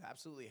somebody you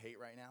absolutely hate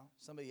right now.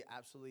 Somebody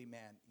absolutely,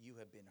 man, you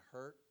have been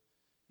hurt.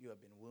 You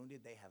have been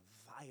wounded. They have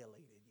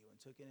violated you and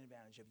taken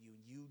advantage of you.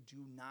 You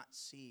do not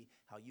see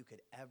how you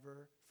could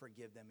ever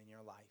forgive them in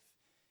your life.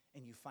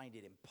 And you find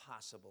it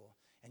impossible.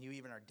 And you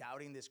even are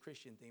doubting this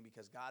Christian thing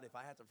because, God, if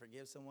I have to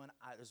forgive someone,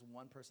 there's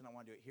one person I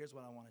want to do it. Here's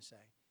what I want to say.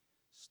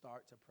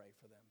 Start to pray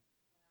for them.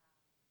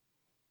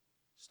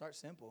 Start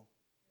simple.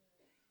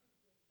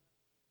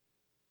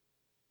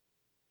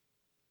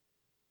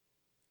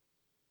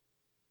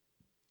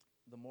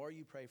 The more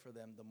you pray for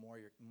them, the more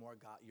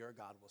your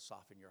God will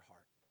soften your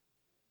heart.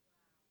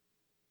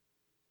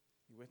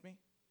 You with me?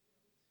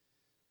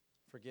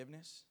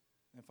 Forgiveness.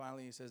 And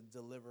finally, he says,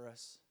 deliver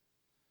us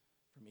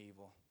from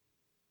evil.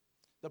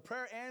 The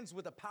prayer ends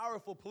with a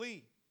powerful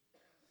plea.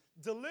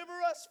 Deliver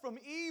us from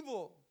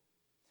evil.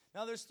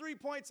 Now, there's 3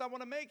 points I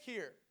want to make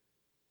here.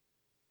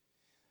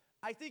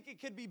 I think it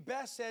could be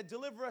best said,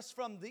 deliver us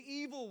from the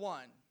evil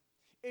one.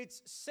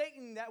 It's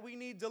Satan that we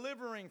need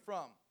delivering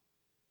from.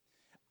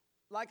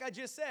 Like I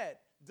just said,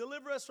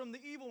 deliver us from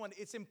the evil one.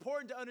 It's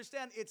important to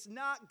understand it's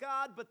not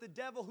God, but the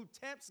devil who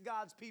tempts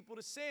God's people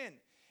to sin.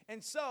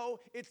 And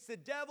so, it's the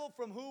devil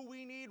from who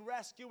we need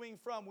rescuing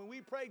from. When we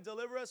pray,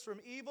 deliver us from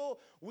evil,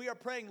 we are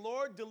praying,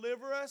 Lord,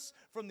 deliver us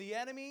from the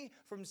enemy,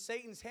 from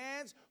Satan's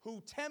hands,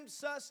 who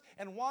tempts us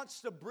and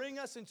wants to bring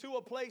us into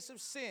a place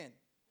of sin.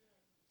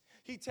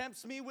 He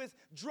tempts me with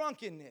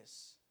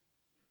drunkenness.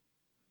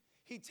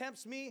 He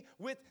tempts me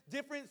with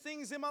different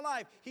things in my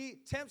life. He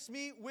tempts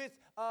me with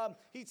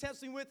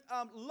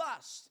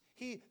lust.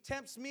 He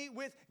tempts me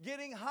with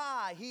getting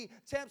high. He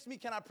tempts me,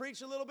 can I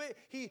preach a little bit?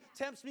 He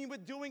tempts me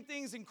with doing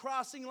things and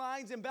crossing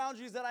lines and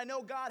boundaries that I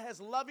know God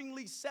has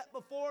lovingly set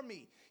before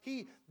me.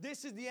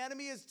 This is the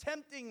enemy is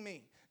tempting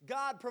me.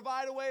 God,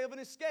 provide a way of an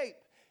escape.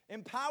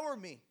 Empower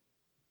me.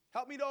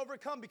 Help me to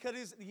overcome because it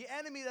is the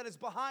enemy that is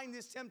behind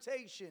this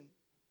temptation.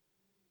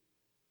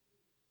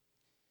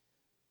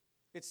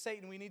 It's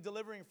Satan we need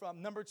delivering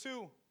from. Number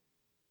 2,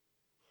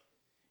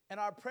 and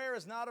our prayer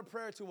is not a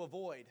prayer to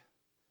avoid,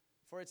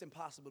 for it's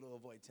impossible to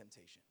avoid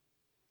temptation.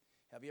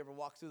 Have you ever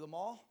walked through the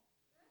mall?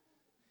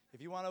 If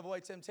you want to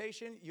avoid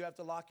temptation, you have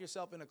to lock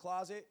yourself in a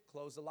closet,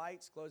 close the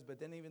lights, but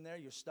then even there,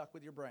 you're stuck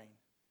with your brain.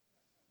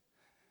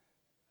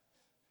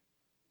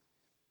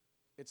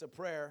 It's a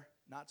prayer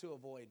not to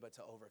avoid, but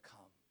to overcome.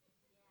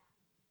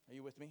 Are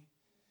you with me?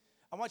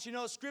 I want you to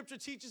know Scripture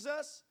teaches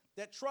us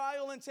that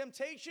trial and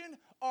temptation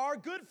are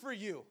good for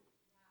you.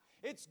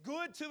 It's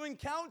good to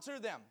encounter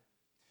them.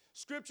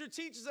 Scripture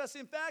teaches us,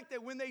 in fact,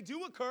 that when they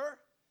do occur,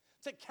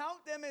 to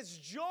count them as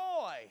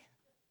joy.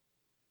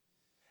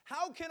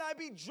 How can I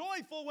be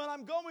joyful when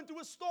I'm going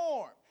through a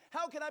storm?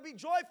 How can I be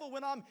joyful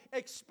when I'm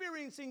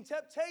experiencing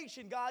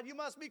temptation? God, you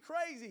must be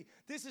crazy.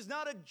 This is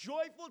not a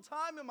joyful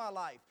time in my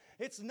life.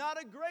 It's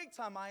not a great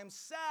time. I am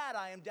sad.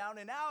 I am down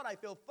and out. I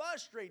feel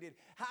frustrated.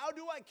 How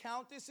do I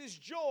count this as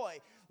joy?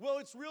 Well,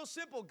 it's real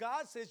simple.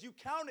 God says you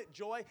count it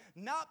joy,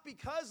 not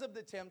because of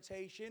the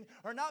temptation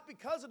or not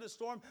because of the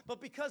storm, but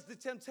because the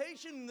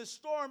temptation and the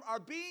storm are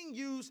being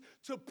used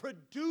to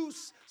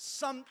produce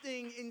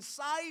something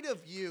inside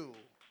of you.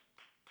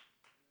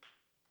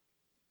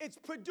 It's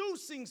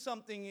producing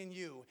something in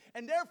you.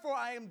 And therefore,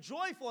 I am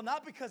joyful,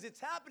 not because it's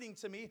happening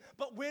to me,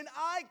 but when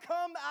I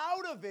come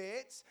out of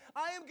it,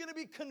 I am going to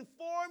be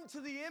conformed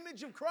to the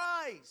image of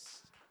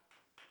Christ.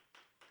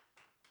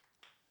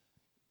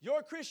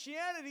 Your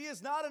Christianity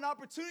is not an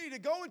opportunity to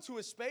go into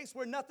a space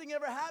where nothing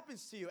ever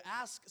happens to you.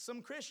 Ask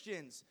some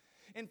Christians.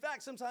 In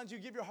fact, sometimes you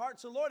give your heart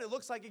to the Lord, it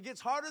looks like it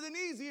gets harder than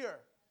easier.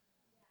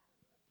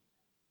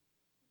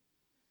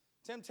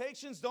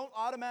 Temptations don't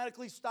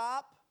automatically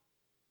stop.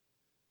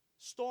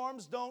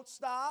 Storms don't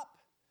stop,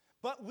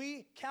 but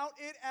we count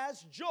it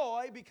as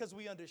joy because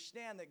we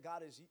understand that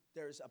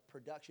there's a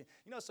production.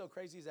 You know what's so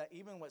crazy is that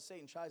even what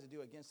Satan tries to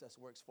do against us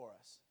works for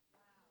us.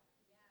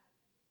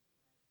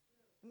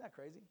 Isn't that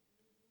crazy?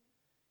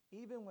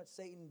 Even what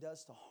Satan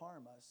does to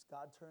harm us,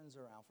 God turns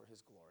around for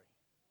his glory.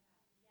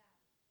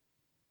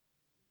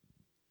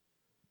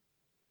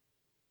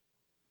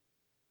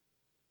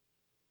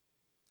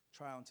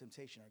 Trial and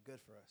temptation are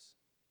good for us.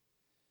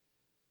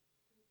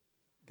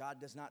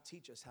 God does not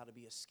teach us how to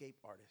be escape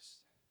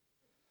artists,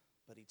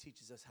 but he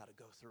teaches us how to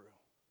go through.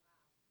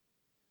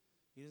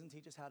 He doesn't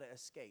teach us how to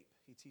escape.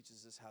 He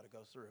teaches us how to go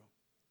through.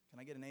 Can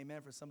I get an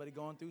amen for somebody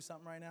going through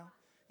something right now?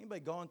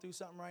 Anybody going through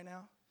something right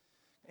now?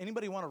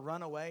 Anybody want to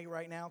run away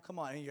right now? Come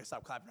on, you gotta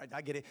stop clapping. Right?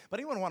 I get it. But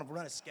anyone want to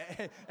run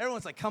escape?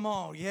 Everyone's like, come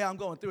on, yeah, I'm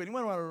going through it.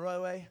 Anyone want to run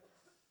away?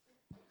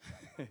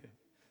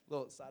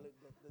 Little silent,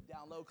 the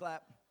down low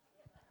clap.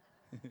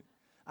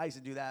 I used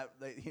to do that.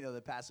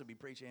 The pastor would be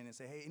preaching and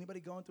say, hey, anybody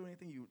going through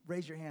anything? You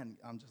raise your hand.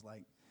 I'm just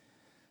like,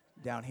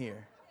 down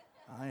here.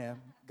 I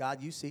am.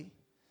 God, you see.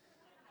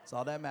 That's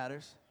all that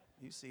matters.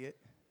 You see it.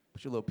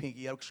 Put your little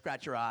pinky up,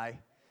 scratch your eye.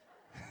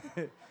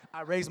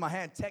 I raised my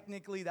hand.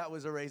 Technically, that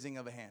was a raising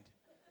of a hand.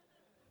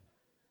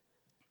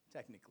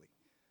 Technically.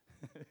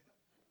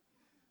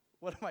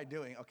 What am I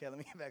doing? Okay, let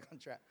me get back on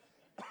track.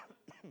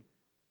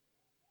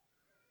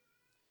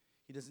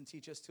 He doesn't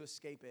teach us to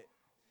escape it.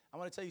 I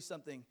want to tell you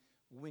something.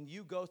 When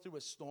you go through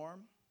a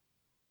storm,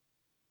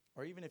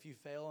 or even if you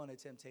fail on a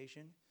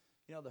temptation,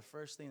 the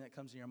first thing that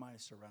comes in your mind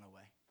is to run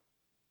away.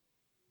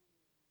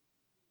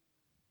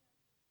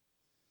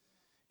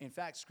 In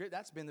fact,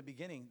 that's been the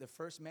beginning. The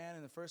first man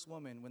and the first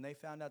woman, when they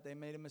found out they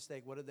made a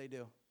mistake, what did they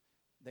do?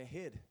 They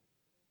hid.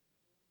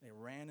 They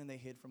ran and they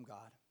hid from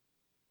God.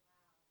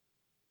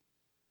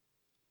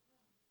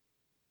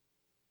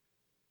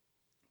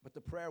 But the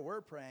prayer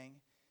we're praying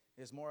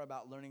is more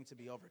about learning to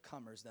be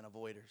overcomers than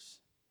avoiders.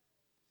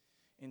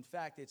 In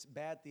fact, it's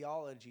bad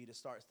theology to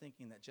start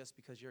thinking that just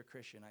because you're a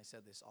Christian, I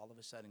said this, all of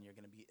a sudden you're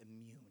going to be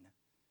immune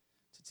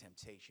to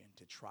temptation,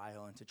 to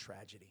trial, and to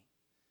tragedy.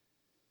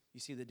 You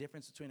see, the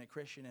difference between a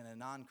Christian and a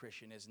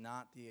non-Christian is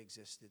not the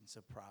existence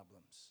of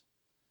problems,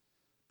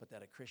 but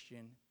that a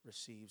Christian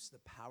receives the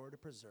power to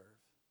preserve,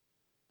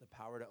 the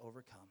power to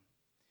overcome,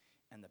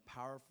 and the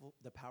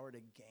power to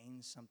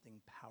gain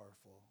something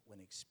powerful when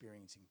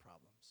experiencing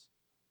problems.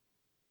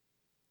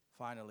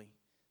 Finally,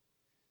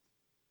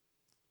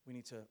 we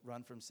need to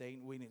run from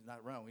Satan. We need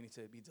not run. We need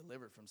to be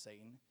delivered from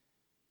Satan.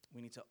 We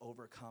need to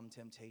overcome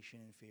temptation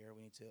and fear.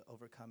 We need to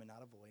overcome and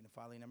not avoid. And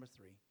finally, number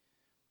 3,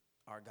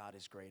 our God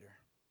is greater.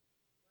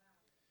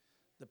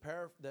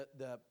 Wow.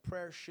 The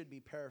prayer should be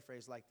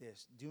paraphrased like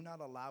this. Do not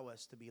allow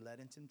us to be led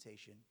in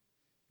temptation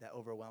that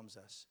overwhelms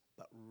us,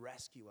 but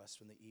rescue us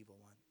from the evil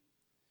one.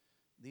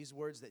 These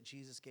words that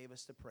Jesus gave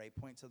us to pray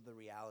point to the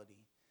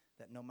reality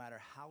that no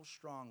matter how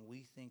strong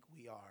we think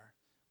we are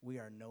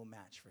no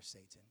match for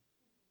Satan.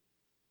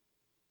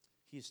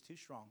 He is too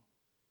strong,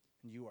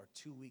 and you are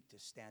too weak to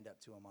stand up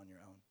to him on your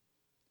own.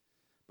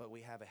 But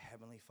we have a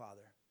heavenly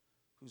Father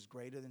who's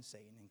greater than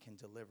Satan and can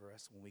deliver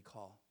us when we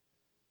call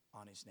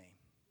on his name.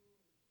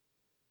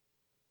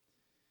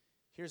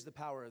 Here's the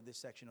power of this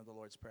section of the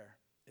Lord's Prayer.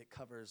 It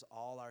covers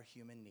all our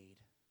human need,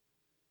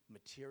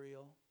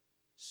 material,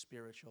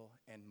 spiritual,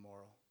 and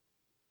moral.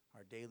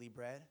 Our daily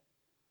bread,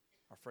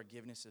 our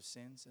forgiveness of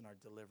sins, and our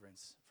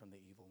deliverance from the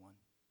evil one.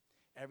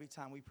 Every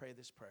time we pray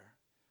this prayer,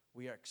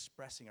 we are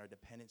expressing our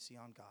dependency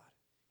on God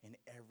in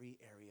every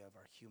area of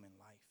our human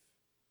life.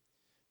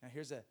 Now,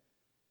 here's a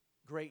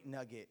great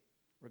nugget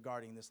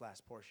regarding this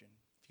last portion.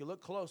 If you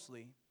look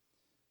closely,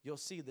 you'll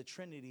see the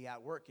Trinity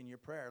at work in your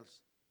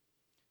prayers.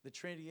 The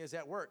Trinity is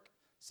at work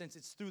since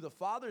it's through the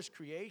Father's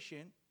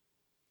creation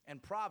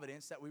and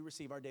providence that we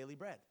receive our daily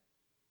bread.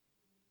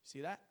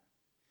 See that?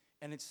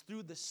 And it's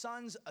through the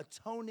Son's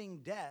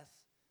atoning death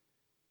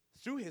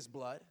through his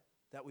blood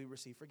that we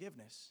receive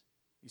forgiveness.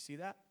 You see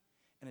that?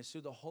 And it's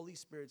through the Holy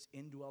Spirit's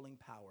indwelling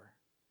power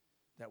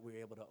that we're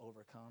able to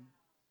overcome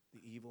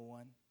the evil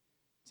one,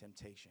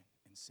 temptation,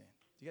 and sin.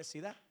 Do you guys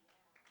see that?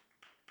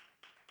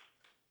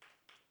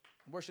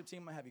 Worship team,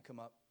 I'm going to have you come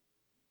up.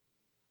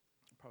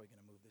 I'm probably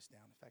going to move this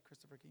down. In fact,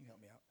 Christopher, can you help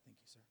me out? Thank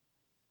you, sir.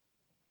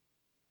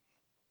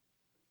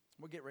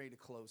 We'll get ready to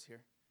close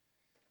here.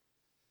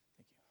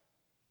 Thank you.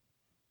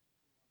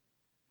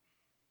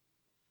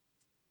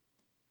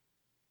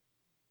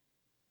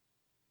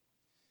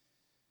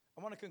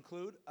 I want to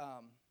conclude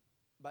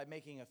by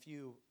making a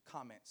few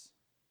comments.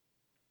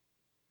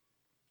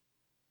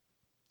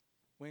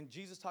 When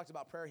Jesus talked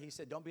about prayer, he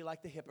said, don't be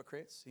like the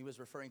hypocrites. He was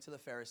referring to the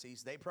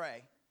Pharisees. They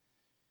pray,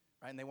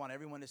 right? And they want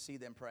everyone to see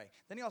them pray.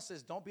 Then he also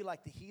says, don't be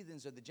like the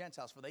heathens or the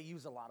Gentiles, for they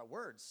use a lot of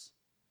words.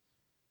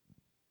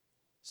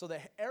 So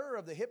the error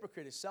of the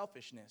hypocrite is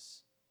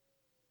selfishness.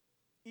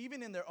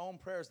 Even in their own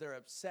prayers, they're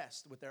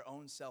obsessed with their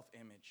own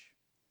self-image.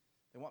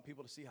 They want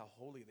people to see how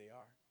holy they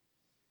are.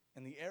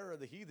 And the error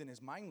of the heathen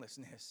is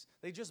mindlessness.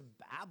 They just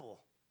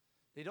babble.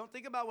 They don't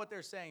think about what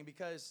they're saying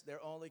because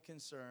they're only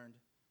concerned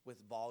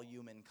with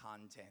volume and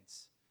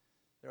content.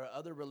 There are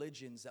other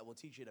religions that will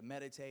teach you to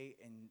meditate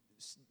and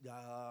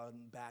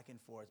back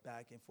and forth,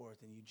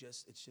 and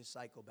it's just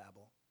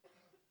psychobabble.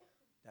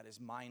 That is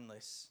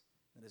mindless.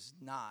 That is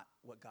not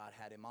what God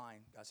had in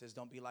mind. God says,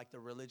 don't be like the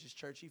religious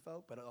churchy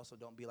folk, but also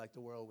don't be like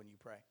the world when you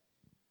pray.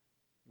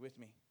 You with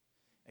me?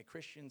 A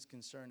Christian's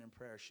concern in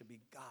prayer should be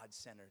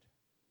God-centered,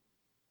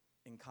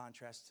 in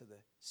contrast to the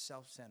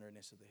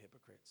self-centeredness of the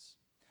hypocrites.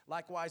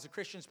 Likewise, a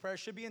Christian's prayer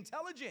should be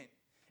intelligent,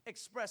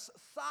 expressed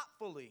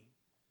thoughtfully,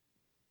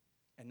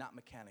 and not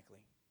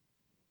mechanically.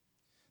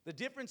 The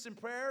difference in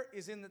prayer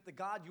is in that the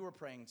God you are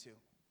praying to.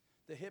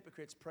 The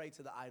hypocrites pray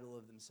to the idol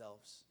of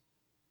themselves,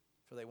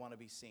 for they want to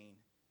be seen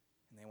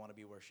and they want to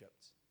be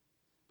worshipped.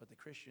 But the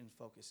Christian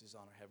focuses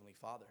on our Heavenly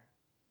Father.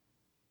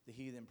 The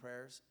heathen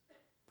prayers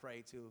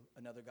pray to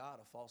another God,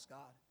 a false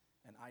God,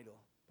 an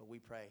idol. But we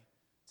pray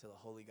to the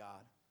holy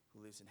God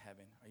who lives in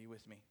heaven. Are you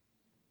with me?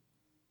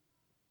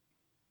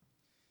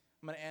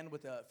 I'm going to end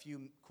with a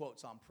few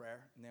quotes on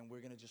prayer, and then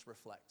we're going to just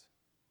reflect.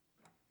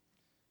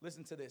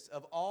 Listen to this.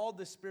 Of all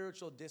the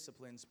spiritual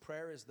disciplines,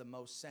 prayer is the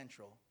most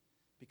central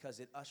because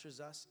it ushers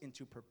us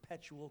into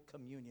perpetual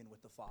communion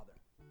with the Father.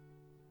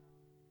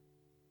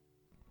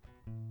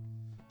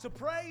 To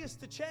pray is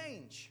to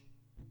change.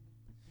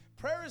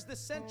 Prayer is the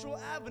central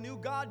avenue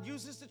God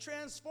uses to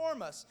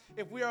transform us.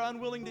 If we are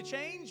unwilling to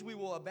change, we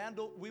will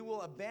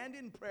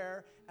abandon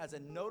prayer as a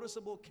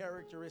noticeable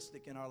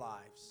characteristic in our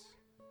lives.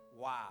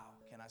 Wow.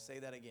 Can I say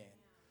that again?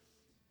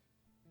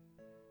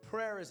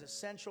 Prayer is a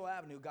central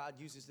avenue God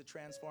uses to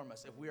transform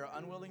us. If we are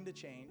unwilling to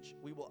change,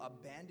 we will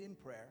abandon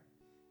prayer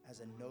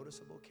as a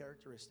noticeable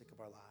characteristic of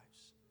our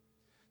lives.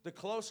 The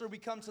closer we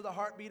come to the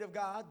heartbeat of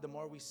God, the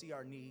more we see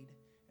our need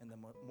and the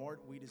more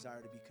we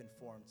desire to be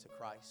conformed to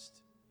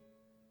Christ.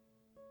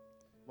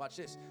 Watch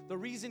this. The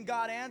reason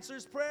God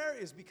answers prayer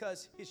is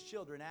because his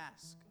children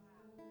ask.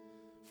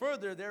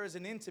 Further, there is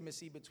an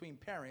intimacy between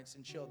parents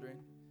and children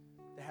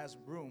that has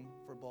room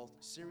for both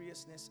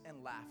seriousness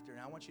and laughter. And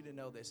I want you to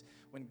know this.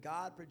 When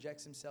God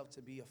projects himself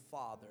to be a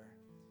father,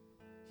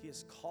 he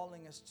is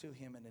calling us to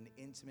him at an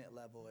intimate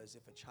level as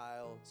if a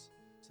child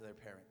to their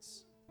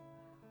parents.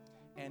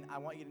 And I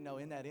want you to know,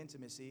 in that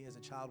intimacy as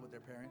a child with their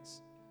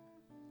parents,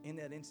 in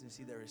that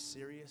intimacy there is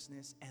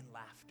seriousness and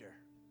laughter.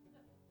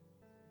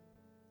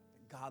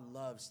 God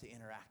loves to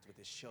interact with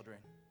his children.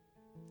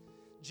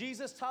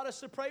 Jesus taught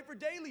us to pray for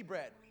daily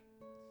bread.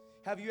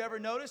 Have you ever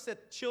noticed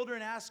that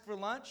children ask for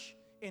lunch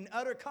in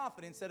utter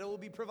confidence that it will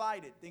be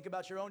provided? Think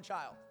about your own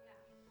child.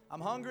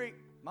 I'm hungry.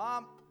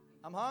 Mom,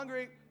 I'm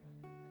hungry.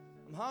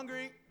 I'm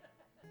hungry.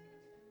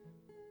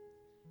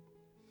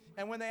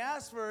 And when they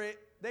ask for it,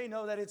 they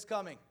know that it's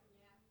coming.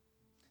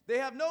 They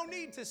have no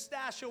need to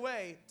stash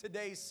away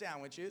today's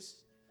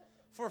sandwiches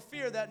for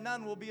fear that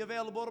none will be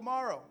available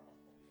tomorrow.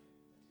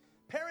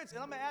 Parents,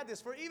 and I'm going to add this,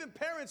 for even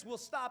parents will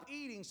stop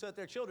eating so that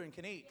their children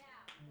can eat.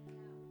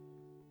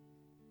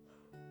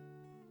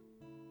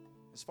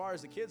 As far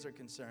as the kids are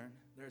concerned,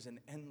 there's an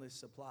endless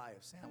supply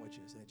of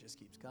sandwiches, and it just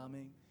keeps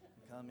coming,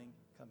 coming,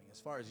 coming. As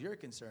far as you're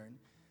concerned,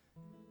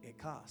 it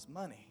costs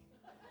money.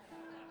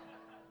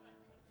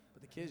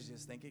 But the kids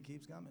just think it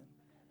keeps coming.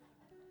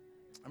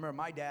 I remember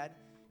my dad,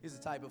 he's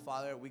the type of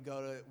father we'd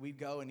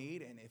go and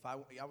eat, and if I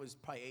was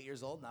probably 8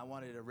 years old and I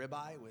wanted a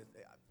ribeye,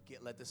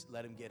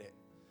 let him get it.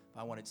 If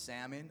I wanted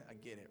salmon, I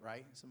get it,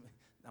 right?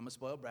 I'm a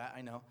spoiled brat,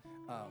 I know.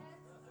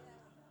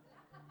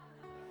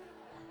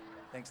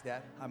 Thanks,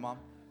 Dad. Hi, Mom.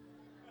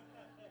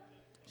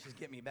 She's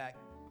getting me back.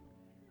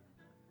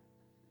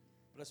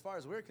 But as far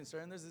as we're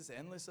concerned, there's this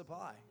endless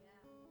supply.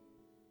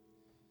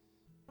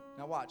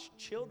 Now watch.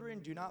 Children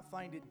do not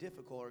find it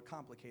difficult or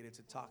complicated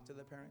to talk to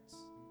their parents,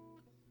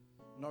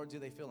 nor do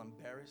they feel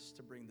embarrassed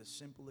to bring the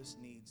simplest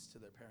needs to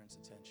their parents'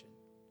 attention.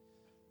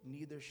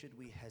 Neither should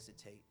we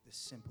hesitate the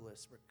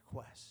simplest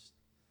request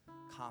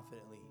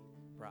confidently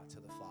brought to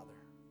the Father.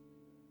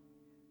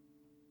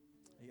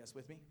 Are you guys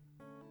with me?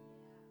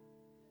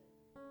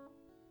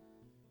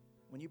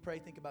 When you pray,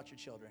 think about your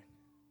children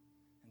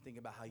and think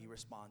about how you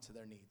respond to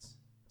their needs,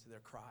 to their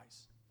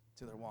cries,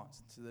 to their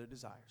wants, to their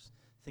desires.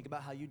 Think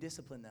about how you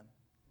discipline them.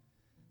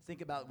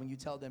 Think about when you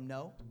tell them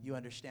no, you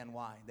understand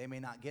why. They may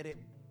not get it.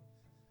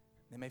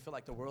 They may feel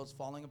like the world's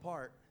falling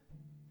apart.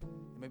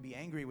 They may be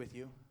angry with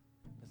you,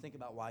 but think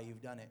about why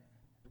you've done it.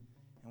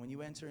 And when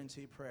you enter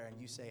into prayer and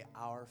you say,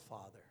 "Our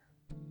Father,"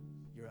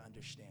 you're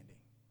understanding.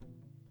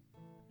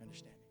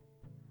 Understanding.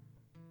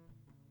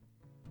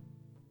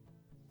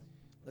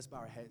 Let's bow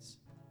our heads.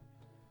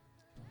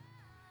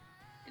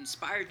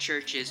 Inspired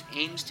Churches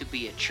aims to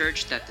be a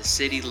church that the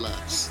city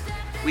loves.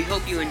 We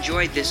hope you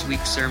enjoyed this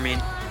week's sermon.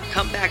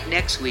 Come back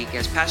next week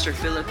as Pastor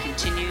Philip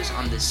continues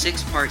on the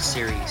 6-part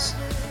series.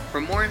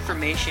 For more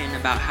information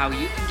about how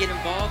you can get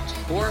involved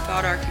or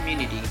about our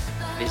community,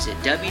 visit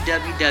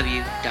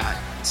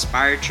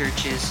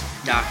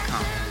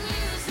www.inspiredchurches.com.